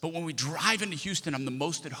place, but when we drive into Houston, I'm the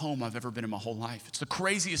most at home I've ever been in my whole life. It's the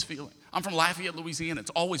craziest feeling. I'm from Lafayette, Louisiana. It's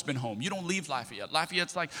always been home. You don't leave Lafayette.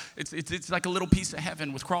 Lafayette's like, it's like a little piece of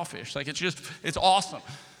heaven with crawfish. Like, it's awesome.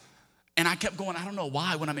 And I kept going, I don't know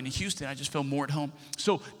why. When I'm in Houston, I just feel more at home.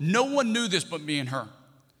 So no one knew this but me and her.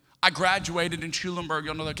 I graduated in Schulenburg,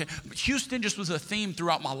 y'all know that. Okay. But Houston just was a theme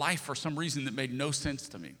throughout my life for some reason that made no sense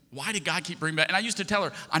to me. Why did God keep bringing me back? And I used to tell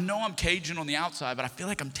her, I know I'm Cajun on the outside, but I feel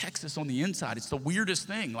like I'm Texas on the inside. It's the weirdest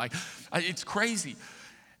thing. Like, it's crazy.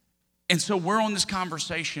 And so we're on this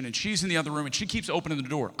conversation, and she's in the other room, and she keeps opening the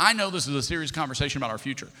door. I know this is a serious conversation about our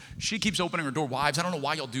future. She keeps opening her door. Wives, I don't know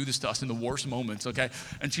why y'all do this to us in the worst moments, okay?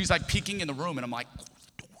 And she's like peeking in the room, and I'm like, close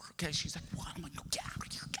the door, okay? She's like, what? I'm like, no, get out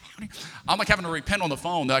of here, get out of here. I'm like having to repent on the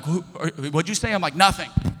phone. They're like, what'd you say? I'm like, nothing.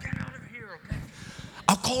 Get out of here, okay?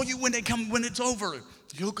 I'll call you when it's over.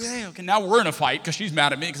 Okay. Now we're in a fight because she's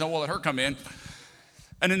mad at me because I won't let her come in.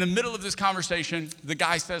 And in the middle of this conversation, the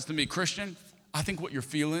guy says to me, Christian, I think what you're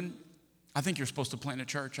feeling, I think you're supposed to plant a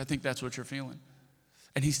church. I think that's what you're feeling.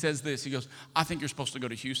 And he says this, he goes, I think you're supposed to go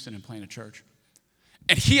to Houston and plant a church.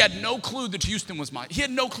 And he had no clue that Houston was mine. He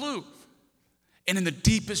had no clue. And in the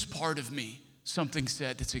deepest part of me, something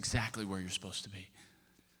said, that's exactly where you're supposed to be.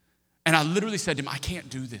 And I literally said to him, I can't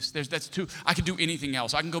do this. That's too, I can do anything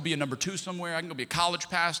else. I can go be a number 2 somewhere. I can go be a college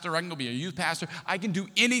pastor. I can go be a youth pastor. I can do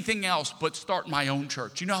anything else but start my own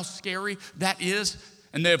church. You know how scary that is?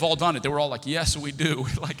 And they've all done it. They were all like, yes, we do.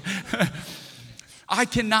 Like, I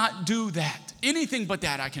cannot do that. Anything but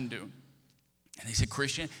that I can do. And they said,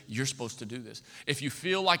 Christian, you're supposed to do this. If you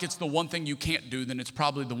feel like it's the one thing you can't do, then it's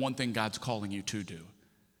probably the one thing God's calling you to do.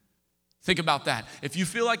 Think about that. If you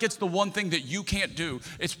feel like it's the one thing that you can't do,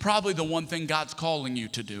 it's probably the one thing God's calling you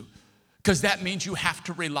to do. Because that means you have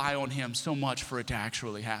to rely on him so much for it to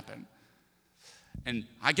actually happen. And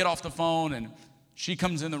I get off the phone, and she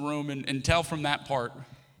comes in the room, and tell from that part.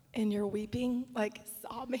 And you're weeping, like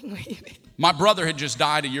sobbing, weeping. My brother had just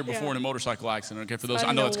died a year before in a motorcycle accident. Okay, for those,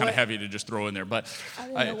 I know it's kind of heavy to just throw in there, but I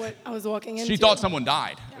didn't know what I was walking into. She thought someone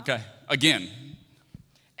died. Yeah. Okay, again.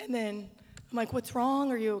 And then I'm like, what's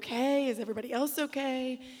wrong? Are you okay? Is everybody else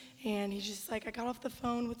okay? And he's just like, I got off the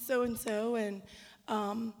phone with so-and-so, and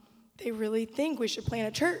they really think we should plant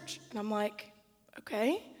a church. And I'm like,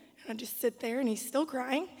 okay. And I just sit there, and he's still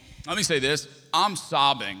crying. Let me say this. I'm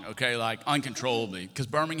sobbing, okay, like uncontrollably, because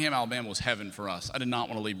Birmingham, Alabama was heaven for us. I did not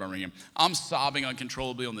want to leave Birmingham. I'm sobbing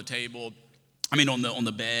uncontrollably on the table. I mean, on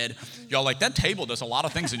the bed. Y'all like, that table does a lot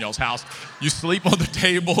of things in y'all's house. You sleep on the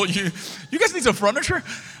table. You guys need some furniture?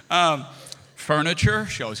 Furniture.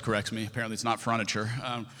 She always corrects me. Apparently it's not furniture.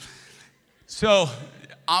 So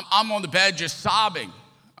I'm on the bed just sobbing.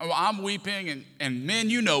 I'm weeping. And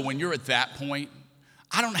men, you know, when you're at that point,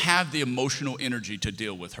 I don't have the emotional energy to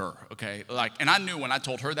deal with her, okay? Like, and I knew when I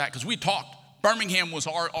told her that, because we talked. Birmingham was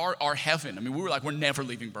our heaven. I mean, we were like, we're never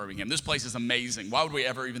leaving Birmingham. This place is amazing. Why would we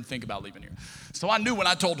ever even think about leaving here? So I knew when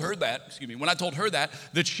I told her that,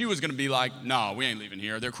 that she was going to be like, no, we ain't leaving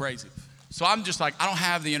here. They're crazy. So I'm just like, I don't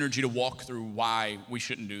have the energy to walk through why we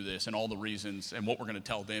shouldn't do this and all the reasons and what we're going to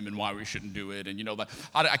tell them and why we shouldn't do it. And, you know, but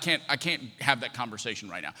I can't have that conversation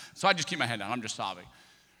right now. So I just keep my head down. I'm just sobbing.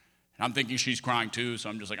 And I'm thinking she's crying too, so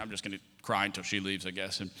I'm just going to cry until she leaves, I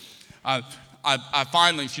guess. And I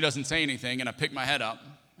finally, she doesn't say anything, and I pick my head up,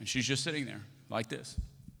 and she's just sitting there like this.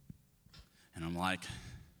 And I'm like.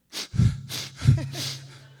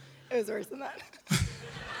 It was worse than that. I'm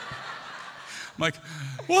like,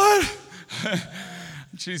 what?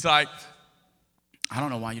 She's like, I don't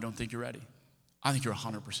know why you don't think you're ready. I think you're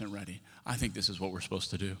 100% ready. I think this is what we're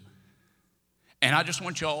supposed to do. And I just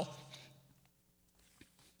want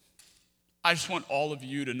all of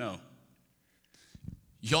you to know,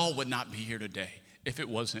 y'all would not be here today if it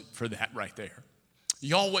wasn't for that right there.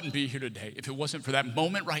 Y'all wouldn't be here today if it wasn't for that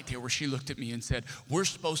moment right there where she looked at me and said, we're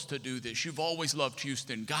supposed to do this. You've always loved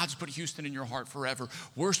Houston. God's put Houston in your heart forever.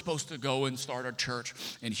 We're supposed to go and start a church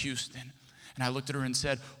in Houston. And I looked at her and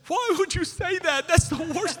said, why would you say that? That's the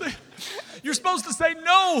worst thing. You're supposed to say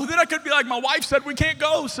no. Then I could be like, my wife said we can't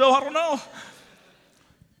go, so I don't know.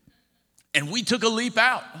 And we took a leap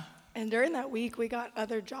out. And during that week, we got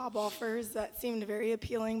other job offers that seemed very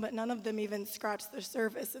appealing, but none of them even scratched the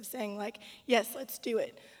surface of saying, like, yes, let's do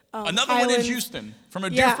it. Another one in Houston, from a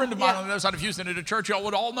dear friend of mine on the other side of Houston at a church y'all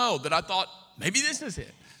would all know that I thought, maybe this is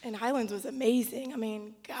it. And Highlands was amazing. I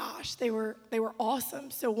mean, gosh, they were awesome.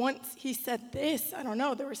 So once he said this, I don't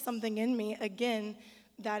know, there was something in me, again,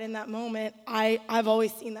 that in that moment, I've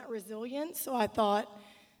always seen that resilience. So I thought,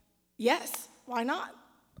 yes, why not?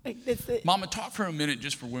 Like Mama, talk for a minute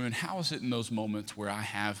just for women. How is it in those moments where I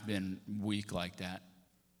have been weak like that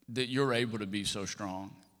you're able to be so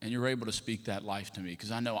strong and you're able to speak that life to me? Because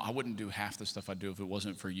I know I wouldn't do half the stuff I do if it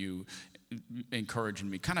wasn't for you encouraging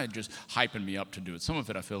me, kind of just hyping me up to do it. Some of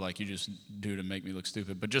it I feel like you just do to make me look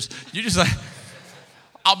stupid, but you just like,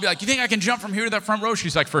 I'll be like, you think I can jump from here to that front row?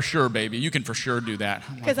 She's like, for sure, baby. You can for sure do that.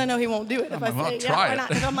 Because I know he won't do it if I say, try why it.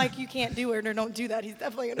 not? If I'm like, you can't do it or don't do that, he's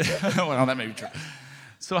definitely going to do it. Well, that may be true.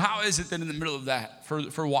 So how is it then in the middle of that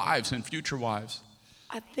for wives and future wives?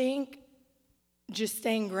 I think just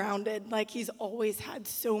staying grounded. Like, he's always had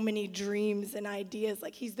so many dreams and ideas.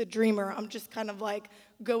 Like, he's the dreamer. I'm just kind of like,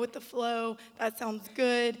 go with the flow. That sounds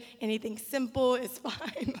good. Anything simple is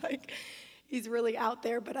fine. Like, he's really out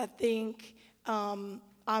there. But I think I'm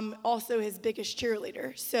also his biggest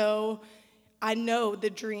cheerleader. So I know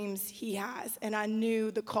the dreams he has, and I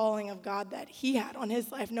knew the calling of God that he had on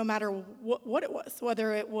his life, no matter what it was,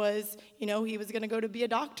 whether it was, he was going to go to be a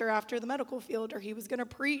doctor after the medical field, or he was going to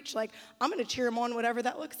preach. Like, I'm going to cheer him on, whatever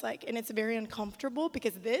that looks like. And it's very uncomfortable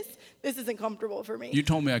because this isn't comfortable for me. You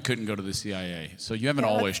told me I couldn't go to the CIA, so you haven't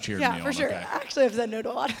always cheered me on. Yeah, for sure. Okay. Actually, I've said no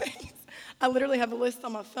to a lot of things. I literally have a list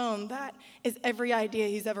on my phone that is every idea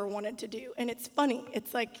he's ever wanted to do. And it's funny.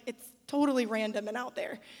 It's like, it's totally random and out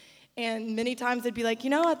there. And many times it'd be like,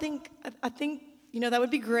 I think, that would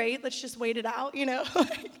be great. Let's just wait it out,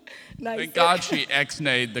 like, nice. Thank God she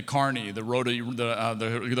ex-nayed the carny,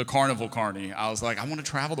 the carnival carny. I was like, I want to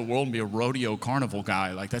travel the world and be a rodeo carnival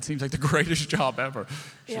guy. Like, that seems like the greatest job ever.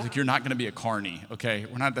 She's like, you're not going to be a carny, okay?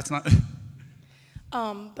 That's not.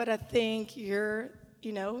 But I think you're,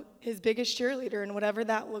 his biggest cheerleader, and whatever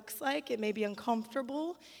that looks like, it may be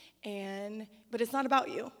uncomfortable, but it's not about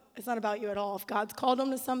you. It's not about you at all. If God's called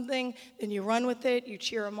him to something, then you run with it, you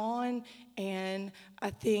cheer him on, and I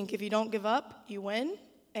think if you don't give up, you win,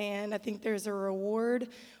 and I think there's a reward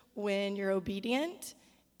when you're obedient,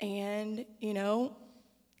 and,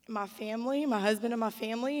 my family, my husband and my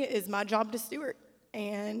family is my job to steward,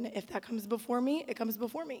 and if that comes before me, it comes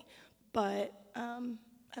before me, but I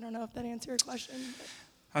don't know if that answered your question. But.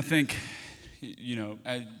 I think,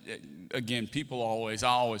 again, I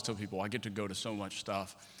always tell people I get to go to so much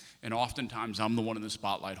stuff. And oftentimes I'm the one in the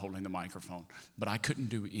spotlight holding the microphone. But I couldn't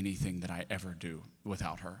do anything that I ever do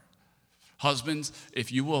without her. Husbands,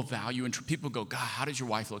 if you will value, and people go, God, how does your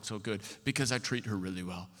wife look so good? Because I treat her really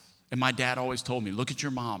well. And my dad always told me, look at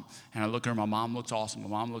your mom. And I look at her, my mom looks awesome. My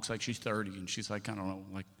mom looks like she's 30, and she's like, I don't know,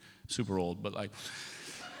 like super old, but like,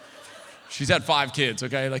 she's had 5 kids,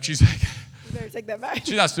 okay? Like, she's like, you better take that back.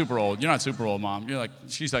 She's not super old. You're not super old, Mom.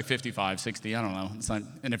 She's like 55, 60, I don't know. It's not,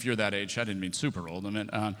 and if you're that age, I didn't mean super old. I meant,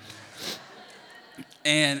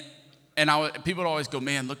 people would always go,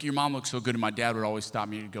 man, look, your mom looks so good. And my dad would always stop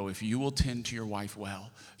me and go, if you will tend to your wife well,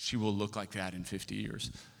 she will look like that in 50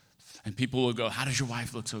 years. And people will go, how does your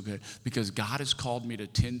wife look so good? Because God has called me to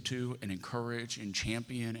tend to and encourage and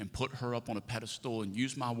champion and put her up on a pedestal and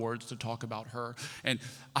use my words to talk about her. And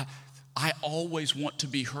I always want to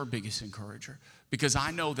be her biggest encourager because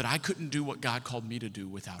I know that I couldn't do what God called me to do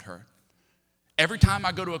without her. Every time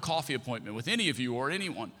I go to a coffee appointment with any of you or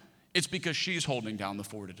anyone, it's because she's holding down the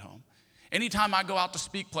fort at home. Anytime I go out to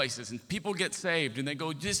speak places and people get saved and they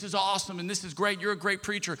go, this is awesome and this is great, you're a great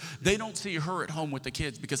preacher, they don't see her at home with the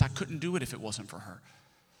kids because I couldn't do it if it wasn't for her.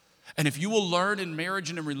 And if you will learn in marriage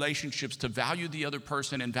and in relationships to value the other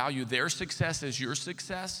person and value their success as your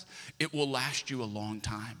success, it will last you a long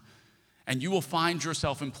time. And you will find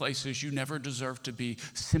yourself in places you never deserve to be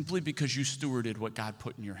simply because you stewarded what God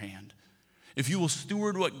put in your hand. If you will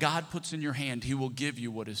steward what God puts in your hand, he will give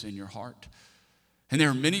you what is in your heart. And there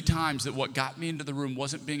are many times that what got me into the room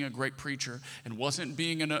wasn't being a great preacher and wasn't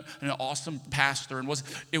being an awesome pastor, and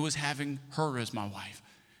it was having her as my wife.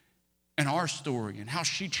 And our story and how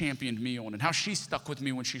she championed me on and how she stuck with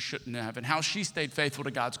me when she shouldn't have and how she stayed faithful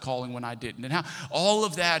to God's calling when I didn't. And how all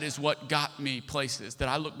of that is what got me places that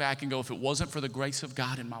I look back and go, if it wasn't for the grace of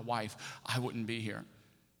God and my wife, I wouldn't be here.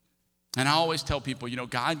 And I always tell people,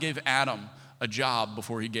 God gave Adam a job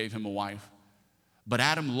before he gave him a wife. But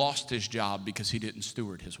Adam lost his job because he didn't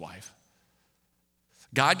steward his wife.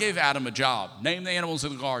 God gave Adam a job, name the animals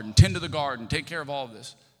of the garden, tend to the garden, take care of all of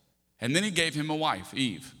this. And then he gave him a wife,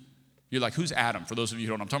 Eve. You're like, who's Adam? For those of you who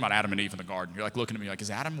don't know, I'm talking about Adam and Eve in the garden. You're like looking at me like,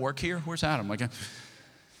 is Adam work here? Where's Adam? Like,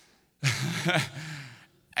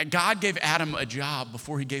 and God gave Adam a job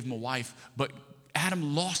before he gave him a wife, but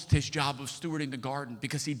Adam lost his job of stewarding the garden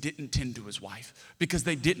because he didn't tend to his wife, because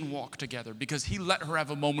they didn't walk together, because he let her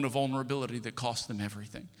have a moment of vulnerability that cost them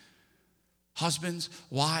everything. Husbands,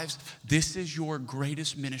 wives, this is your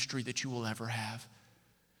greatest ministry that you will ever have.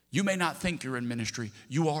 You may not think you're in ministry.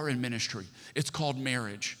 You are in ministry. It's called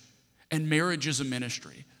marriage. And marriage is a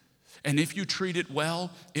ministry. And if you treat it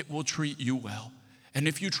well, it will treat you well. And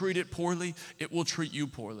if you treat it poorly, it will treat you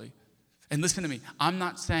poorly. And listen to me, I'm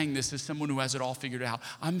not saying this as someone who has it all figured out.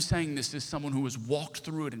 I'm saying this as someone who has walked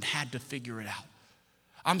through it and had to figure it out.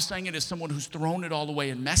 I'm saying it as someone who's thrown it all away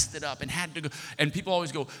and messed it up and had to go. And people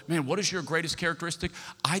always go, man, what is your greatest characteristic?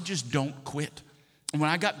 I just don't quit. And when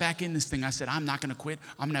I got back in this thing, I said, I'm not going to quit.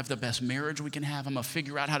 I'm going to have the best marriage we can have. I'm going to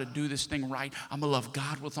figure out how to do this thing right. I'm going to love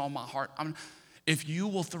God with all my heart. If you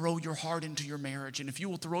will throw your heart into your marriage, and if you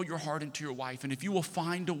will throw your heart into your wife, and if you will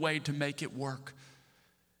find a way to make it work,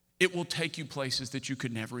 it will take you places that you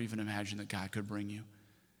could never even imagine that God could bring you.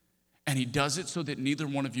 And he does it so that neither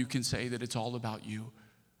one of you can say that it's all about you.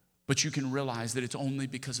 But you can realize that it's only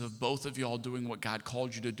because of both of y'all doing what God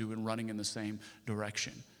called you to do and running in the same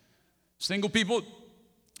direction. Single people,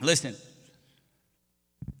 listen.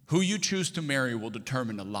 Who you choose to marry will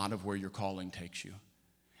determine a lot of where your calling takes you.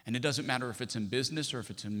 And it doesn't matter if it's in business or if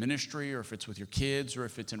it's in ministry or if it's with your kids or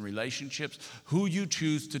if it's in relationships. Who you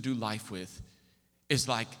choose to do life with is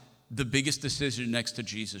like the biggest decision next to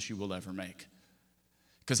Jesus you will ever make.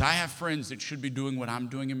 Because I have friends that should be doing what I'm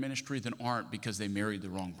doing in ministry that aren't because they married the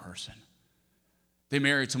wrong person. They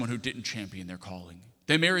married someone who didn't champion their calling.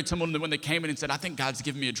 They married someone that when they came in and said, I think God's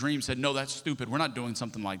given me a dream, said, no, that's stupid. We're not doing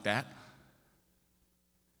something like that.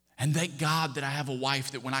 And thank God that I have a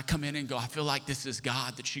wife that when I come in and go, I feel like this is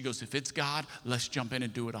God, that she goes, if it's God, let's jump in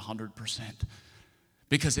and do it 100%.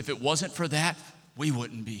 Because if it wasn't for that, we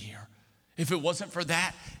wouldn't be here. If it wasn't for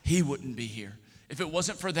that, he wouldn't be here. If it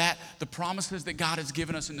wasn't for that, the promises that God has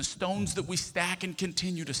given us and the stones that we stack and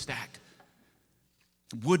continue to stack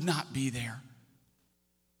would not be there.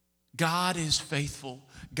 God is faithful.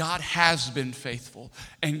 God has been faithful.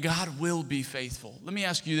 And God will be faithful. Let me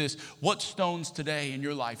ask you this. What stones today in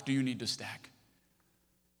your life do you need to stack?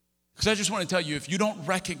 Because I just want to tell you, if you don't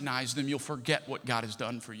recognize them, you'll forget what God has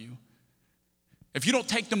done for you. If you don't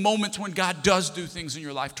take the moments when God does do things in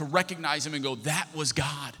your life to recognize them and go, that was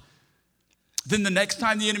God, then the next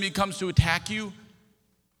time the enemy comes to attack you,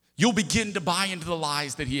 you'll begin to buy into the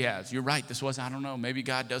lies that he has. You're right, I don't know, maybe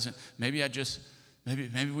God doesn't, maybe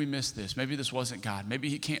we missed this. Maybe this wasn't God. Maybe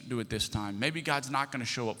he can't do it this time. Maybe God's not going to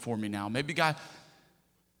show up for me now.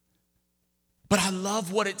 But I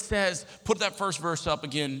love what it says. Put that first verse up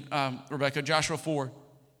again, Rebecca, Joshua 4.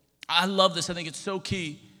 I love this. I think it's so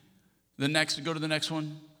key. Go to the next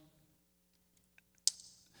one.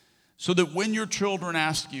 So that when your children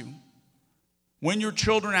ask you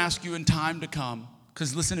in time to come,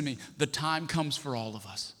 because listen to me, the time comes for all of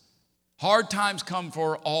us. Hard times come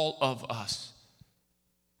for all of us.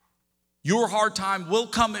 Your hard time will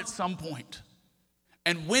come at some point.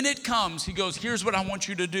 And when it comes, he goes, here's what I want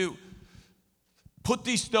you to do. Put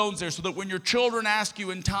these stones there so that when your children ask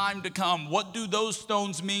you in time to come, what do those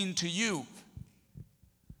stones mean to you?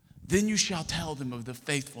 Then you shall tell them of the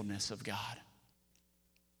faithfulness of God.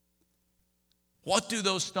 What do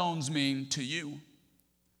those stones mean to you?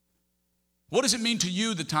 What does it mean to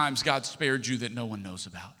you the times God spared you that no one knows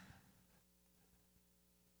about?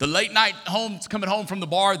 The late night coming home from the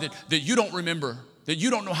bar that you don't remember, that you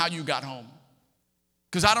don't know how you got home.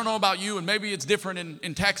 Because I don't know about you, and maybe it's different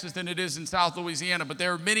in Texas than it is in South Louisiana, but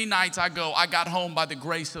there are many nights I got home by the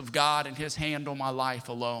grace of God and his hand on my life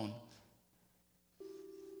alone.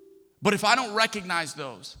 But if I don't recognize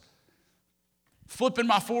those, flipping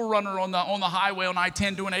my 4Runner on the highway on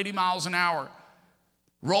I-10 doing 80 miles an hour,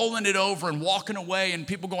 rolling it over and walking away and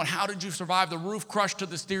people going, how did you survive? The roof crushed to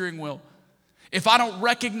the steering wheel. If I don't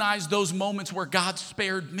recognize those moments where God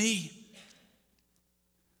spared me,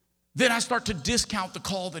 then I start to discount the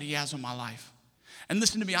call that he has on my life. And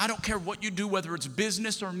listen to me, I don't care what you do, whether it's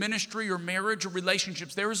business or ministry or marriage or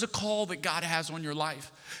relationships, there is a call that God has on your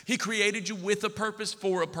life. He created you with a purpose,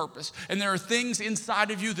 for a purpose. And there are things inside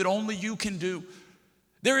of you that only you can do.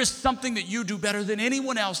 There is something that you do better than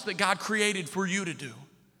anyone else that God created for you to do.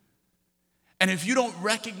 And if you don't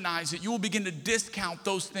recognize it, you will begin to discount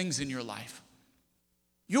those things in your life.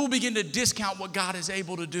 You will begin to discount what God is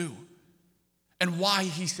able to do and why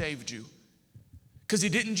he saved you. Because he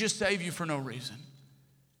didn't just save you for no reason.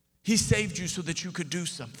 He saved you so that you could do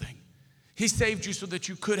something. He saved you so that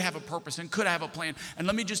you could have a purpose and could have a plan. And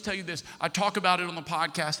let me just tell you this. I talk about it on the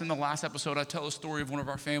podcast in the last episode. I tell a story of one of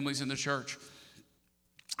our families in the church.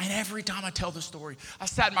 And every time I tell the story, I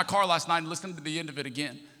sat in my car last night and listened to the end of it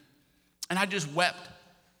again. And I just wept.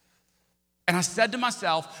 And I said to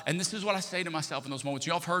myself, and this is what I say to myself in those moments.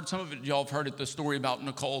 Y'all have heard some of it. Y'all have heard it, the story about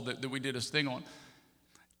Nicole that we did this thing on.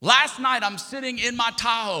 Last night, I'm sitting in my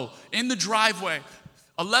Tahoe in the driveway,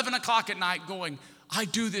 11 o'clock at night going, I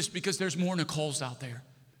do this because there's more Nicoles out there.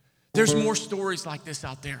 There's more stories like this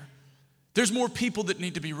out there. There's more people that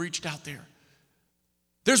need to be reached out there.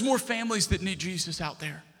 There's more families that need Jesus out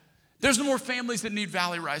there. There's more families that need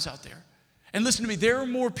Valley Rise out there. And listen to me, there are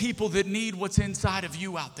more people that need what's inside of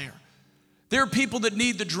you out there. There are people that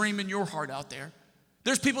need the dream in your heart out there.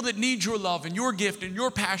 There's people that need your love and your gift and your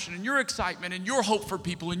passion and your excitement and your hope for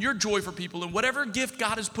people and your joy for people and whatever gift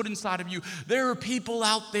God has put inside of you. There are people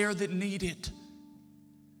out there that need it.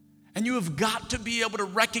 And you have got to be able to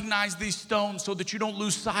recognize these stones so that you don't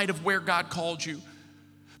lose sight of where God called you.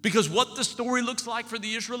 Because what the story looks like for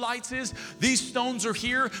the Israelites is these stones are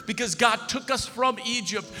here because God took us from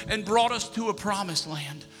Egypt and brought us to a promised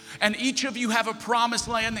land. And each of you have a promised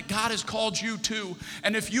land that God has called you to.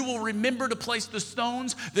 And if you will remember to place the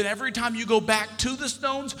stones, then every time you go back to the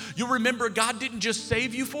stones, you'll remember God didn't just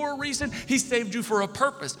save you for a reason. He saved you for a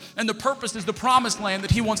purpose. And the purpose is the promised land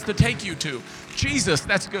that he wants to take you to. Jesus,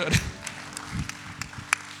 that's good.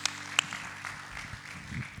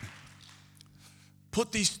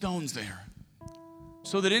 Put these stones there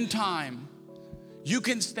so that in time you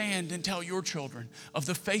can stand and tell your children of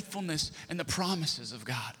the faithfulness and the promises of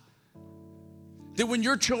God. That when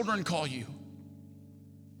your children call you,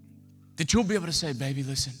 that you'll be able to say, baby,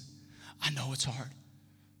 listen, I know it's hard.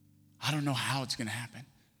 I don't know how it's going to happen.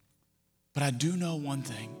 But I do know one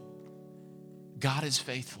thing. God is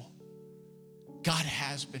faithful. God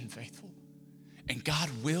has been faithful. And God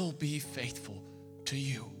will be faithful to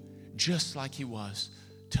you, just like he was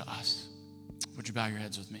to us. Would you bow your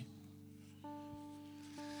heads with me?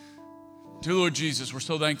 Dear Lord Jesus, we're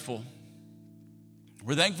so thankful.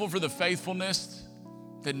 We're thankful for the faithfulness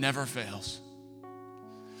that never fails.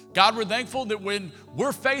 God, we're thankful that when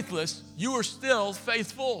we're faithless, you are still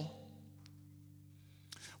faithful.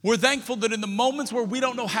 We're thankful that in the moments where we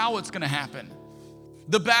don't know how it's going to happen,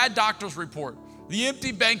 the bad doctor's report, the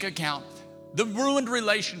empty bank account, the ruined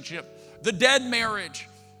relationship, the dead marriage,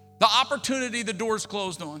 the opportunity the door's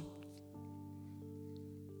closed on,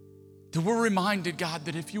 that we're reminded, God,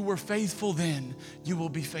 that if you were faithful then, you will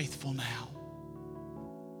be faithful now.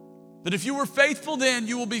 That if you were faithful then,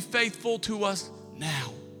 you will be faithful to us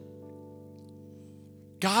now.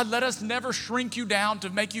 God, let us never shrink you down to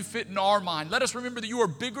make you fit in our mind. Let us remember that you are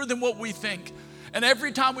bigger than what we think. And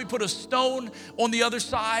every time we put a stone on the other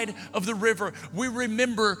side of the river, we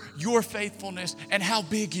remember your faithfulness and how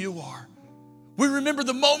big you are. We remember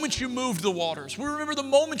the moment you moved the waters. We remember the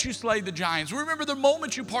moment you slayed the giants. We remember the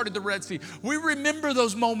moment you parted the Red Sea. We remember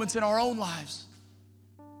those moments in our own lives.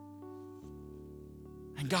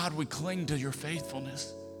 And God, we cling to your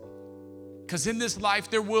faithfulness. Because in this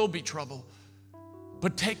life there will be trouble.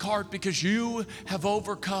 But take heart because you have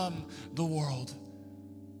overcome the world.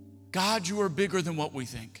 God, you are bigger than what we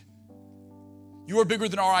think. You are bigger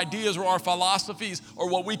than our ideas or our philosophies or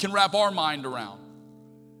what we can wrap our mind around.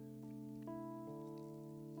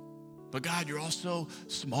 But God, you're also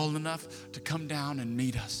small enough to come down and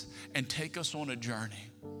meet us and take us on a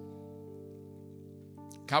journey.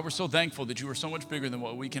 God, we're so thankful that you are so much bigger than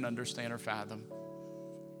what we can understand or fathom.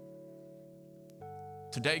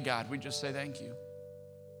 Today, God, we just say thank you.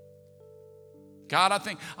 God,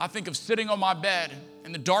 I think of sitting on my bed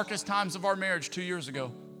in the darkest times of our marriage 2 years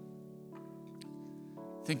ago,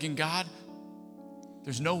 thinking, God,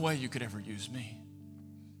 there's no way you could ever use me.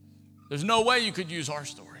 There's no way you could use our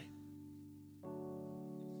story.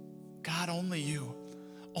 God, only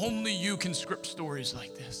you can script stories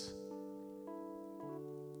like this.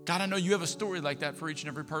 God, I know you have a story like that for each and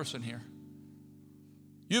every person here.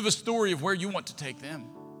 You have a story of where you want to take them.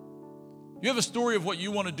 You have a story of what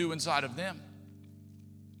you want to do inside of them.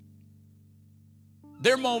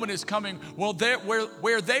 Their moment is coming, well,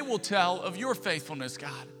 where they will tell of your faithfulness,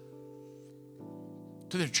 God,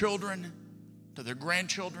 to their children, to their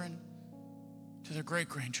grandchildren, to their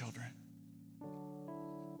great-grandchildren.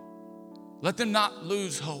 Let them not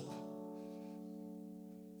lose hope.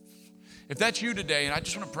 If that's you today, and I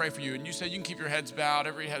just want to pray for you, and you say you can keep your heads bowed,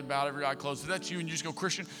 every head bowed, every eye closed. If that's you and you just go,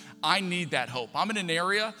 Christian, I need that hope. I'm in an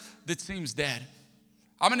area that seems dead.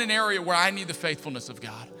 I'm in an area where I need the faithfulness of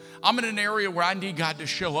God. I'm in an area where I need God to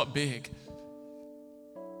show up big.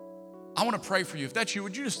 I want to pray for you. If that's you,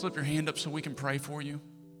 would you just slip your hand up so we can pray for you?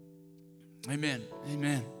 Amen.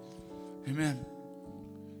 Amen. Amen.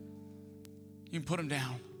 You can put them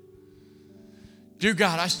down. Dear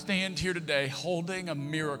God, I stand here today holding a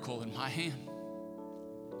miracle in my hand.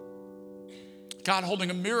 God,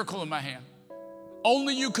 holding a miracle in my hand.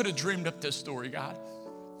 Only you could have dreamed up this story, God.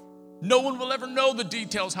 No one will ever know the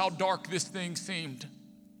details, how dark this thing seemed,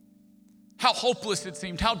 how hopeless it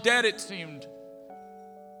seemed, how dead it seemed.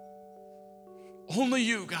 Only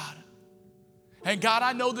you, God. And God,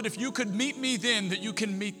 I know that if you could meet me then, that you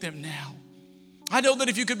can meet them now. I know that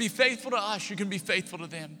if you could be faithful to us, you can be faithful to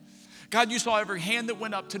them. God, you saw every hand that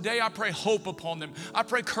went up. Today I pray hope upon them. I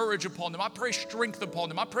pray courage upon them. I pray strength upon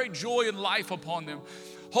them. I pray joy and life upon them.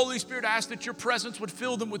 Holy Spirit, I ask that your presence would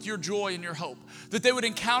fill them with your joy and your hope, that they would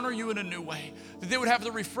encounter you in a new way, that they would have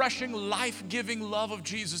the refreshing, life-giving love of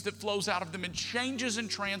Jesus that flows out of them and changes and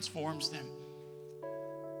transforms them.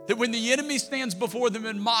 That when the enemy stands before them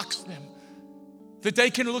and mocks them, that they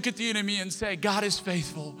can look at the enemy and say, God is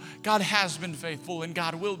faithful, God has been faithful, and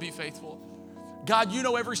God will be faithful. God, you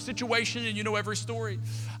know every situation and you know every story.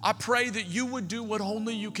 I pray that you would do what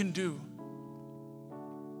only you can do.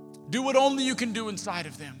 Do what only you can do inside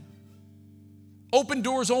of them. Open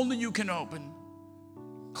doors only you can open.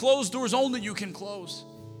 Close doors only you can close.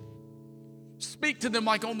 Speak to them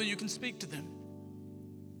like only you can speak to them.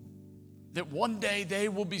 That one day they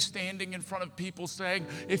will be standing in front of people saying,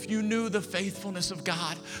 if you knew the faithfulness of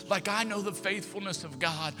God, like I know the faithfulness of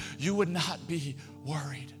God, you would not be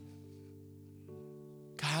worried.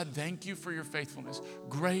 God, thank you for your faithfulness.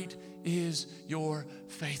 Great is your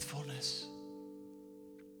faithfulness.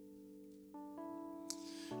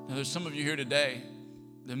 Now, there's some of you here today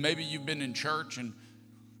that maybe you've been in church and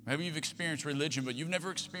maybe you've experienced religion, but you've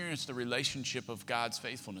never experienced the relationship of God's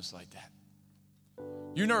faithfulness like that.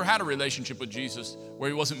 You never had a relationship with Jesus where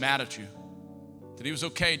he wasn't mad at you, that he was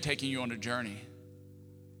okay taking you on a journey,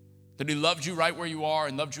 that he loved you right where you are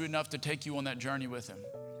and loved you enough to take you on that journey with him.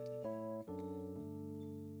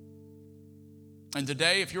 And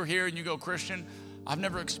today, if you're here and you go, Christian, I've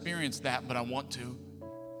never experienced that, but I want to.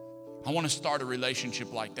 I want to start a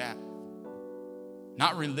relationship like that.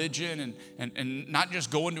 Not religion and not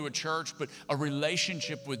just going to a church, but a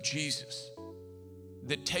relationship with Jesus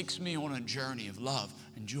that takes me on a journey of love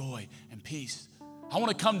and joy and peace. I want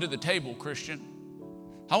to come to the table, Christian.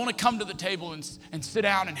 I want to come to the table and sit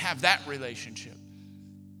down and have that relationship.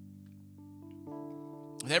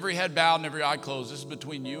 With every head bowed and every eye closed, this is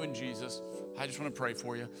between you and Jesus. I just want to pray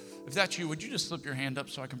for you. If that's you, would you just slip your hand up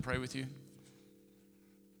so I can pray with you?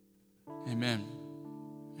 Amen.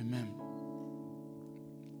 Amen.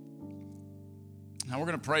 Now we're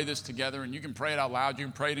going to pray this together, and you can pray it out loud. You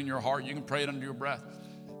can pray it in your heart. You can pray it under your breath.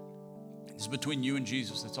 It's between you and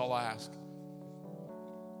Jesus. That's all I ask.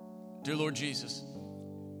 Dear Lord Jesus,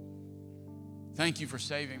 thank you for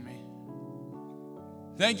saving me.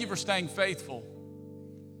 Thank you for staying faithful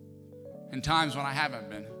in times when I haven't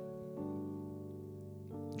been.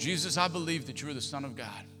 Jesus, I believe that you are the Son of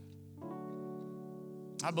God.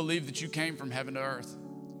 I believe that you came from heaven to earth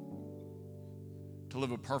to live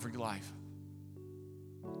a perfect life.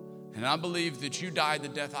 And I believe that you died the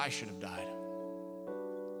death I should have died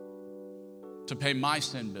to pay my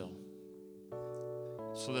sin bill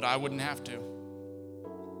so that I wouldn't have to.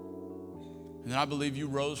 And then I believe you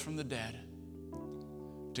rose from the dead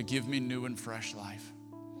to give me new and fresh life.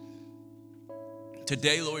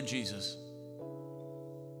 Today, Lord Jesus,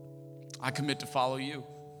 I commit to follow you.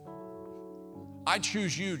 I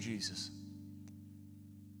choose you, Jesus,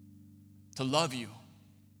 to love you,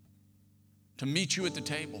 to meet you at the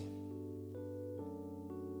table,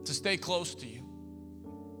 to stay close to you,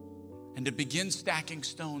 and to begin stacking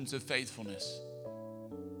stones of faithfulness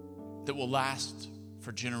that will last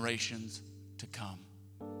for generations to come.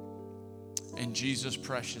 In Jesus'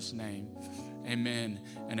 precious name, amen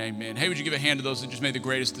and amen. Hey, would you give a hand to those that just made the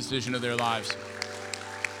greatest decision of their lives?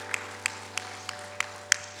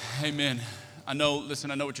 Amen. I know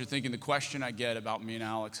what you're thinking. The question I get about me and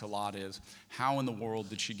Alex a lot is, how in the world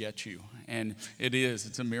did she get you? And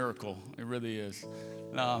it's a miracle. It really is.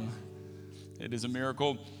 It is a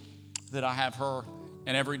miracle that I have her,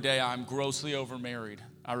 and every day I'm grossly overmarried.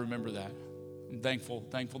 I remember that. I'm thankful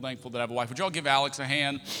that I have a wife. Would y'all give Alex a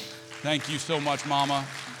hand? Thank you so much, Mama.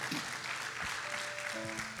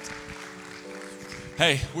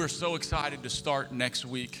 Hey, we're so excited to start next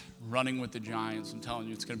week Running with the Giants. I'm telling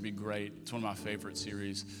you, it's going to be great. It's one of my favorite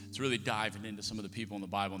series. It's really diving into some of the people in the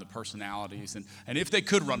Bible and the personalities. And if they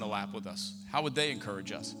could run a lap with us, how would they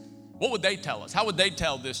encourage us? What would they tell us? How would they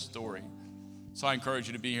tell this story? So I encourage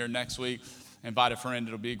you to be here next week. Invite a friend.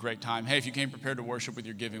 It'll be a great time. Hey, if you came prepared to worship with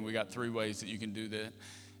your giving, we got 3 ways that you can do that.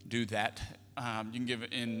 You can give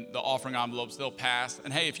it in the offering envelopes. They'll pass.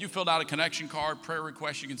 And hey, if you filled out a connection card, prayer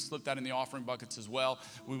request, you can slip that in the offering buckets as well.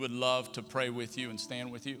 We would love to pray with you and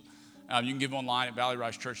stand with you. You can give online at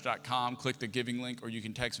valleyrisechurch.com, click the giving link, or you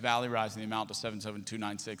can text Valley Rise in the amount to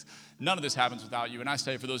 77296. None of this happens without you. And I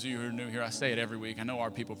say, for those of you who are new here, I say it every week. I know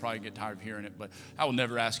our people probably get tired of hearing it, but I will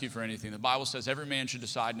never ask you for anything. The Bible says every man should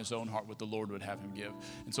decide in his own heart what the Lord would have him give.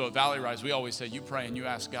 And so at Valley Rise, we always say, you pray and you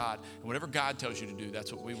ask God, and whatever God tells you to do,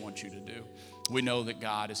 that's what we want you to do. We know that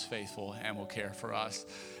God is faithful and will care for us.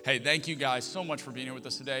 Hey, thank you guys so much for being here with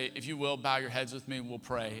us today. If you will, bow your heads with me, we'll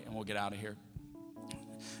pray, and we'll get out of here.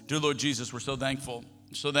 Dear Lord Jesus, we're so thankful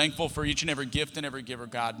for each and every gift and every giver,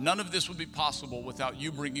 God. None of this would be possible without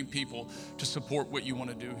you bringing people to support what you want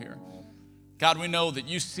to do here. God, we know that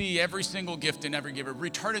you see every single gift and every giver.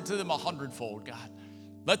 Return it to them 100-fold, God.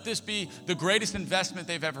 Let this be the greatest investment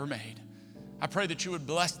they've ever made. I pray that you would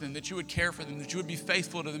bless them, that you would care for them, that you would be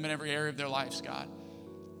faithful to them in every area of their lives, God.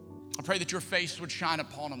 I pray that your face would shine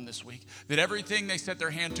upon them this week, that everything they set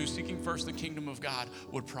their hand to, seeking first the kingdom of God,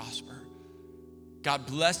 would prosper. God,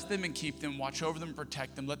 bless them and keep them, watch over them and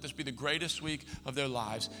protect them. Let this be the greatest week of their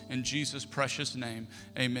lives. In Jesus' precious name,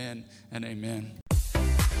 amen and amen.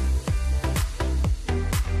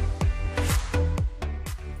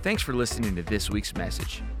 Thanks for listening to this week's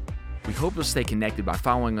message. We hope you'll stay connected by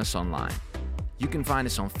following us online. You can find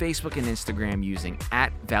us on Facebook and Instagram using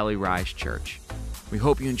 @Valley Rise Church. We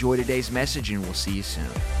hope you enjoyed today's message, and we'll see you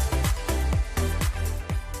soon.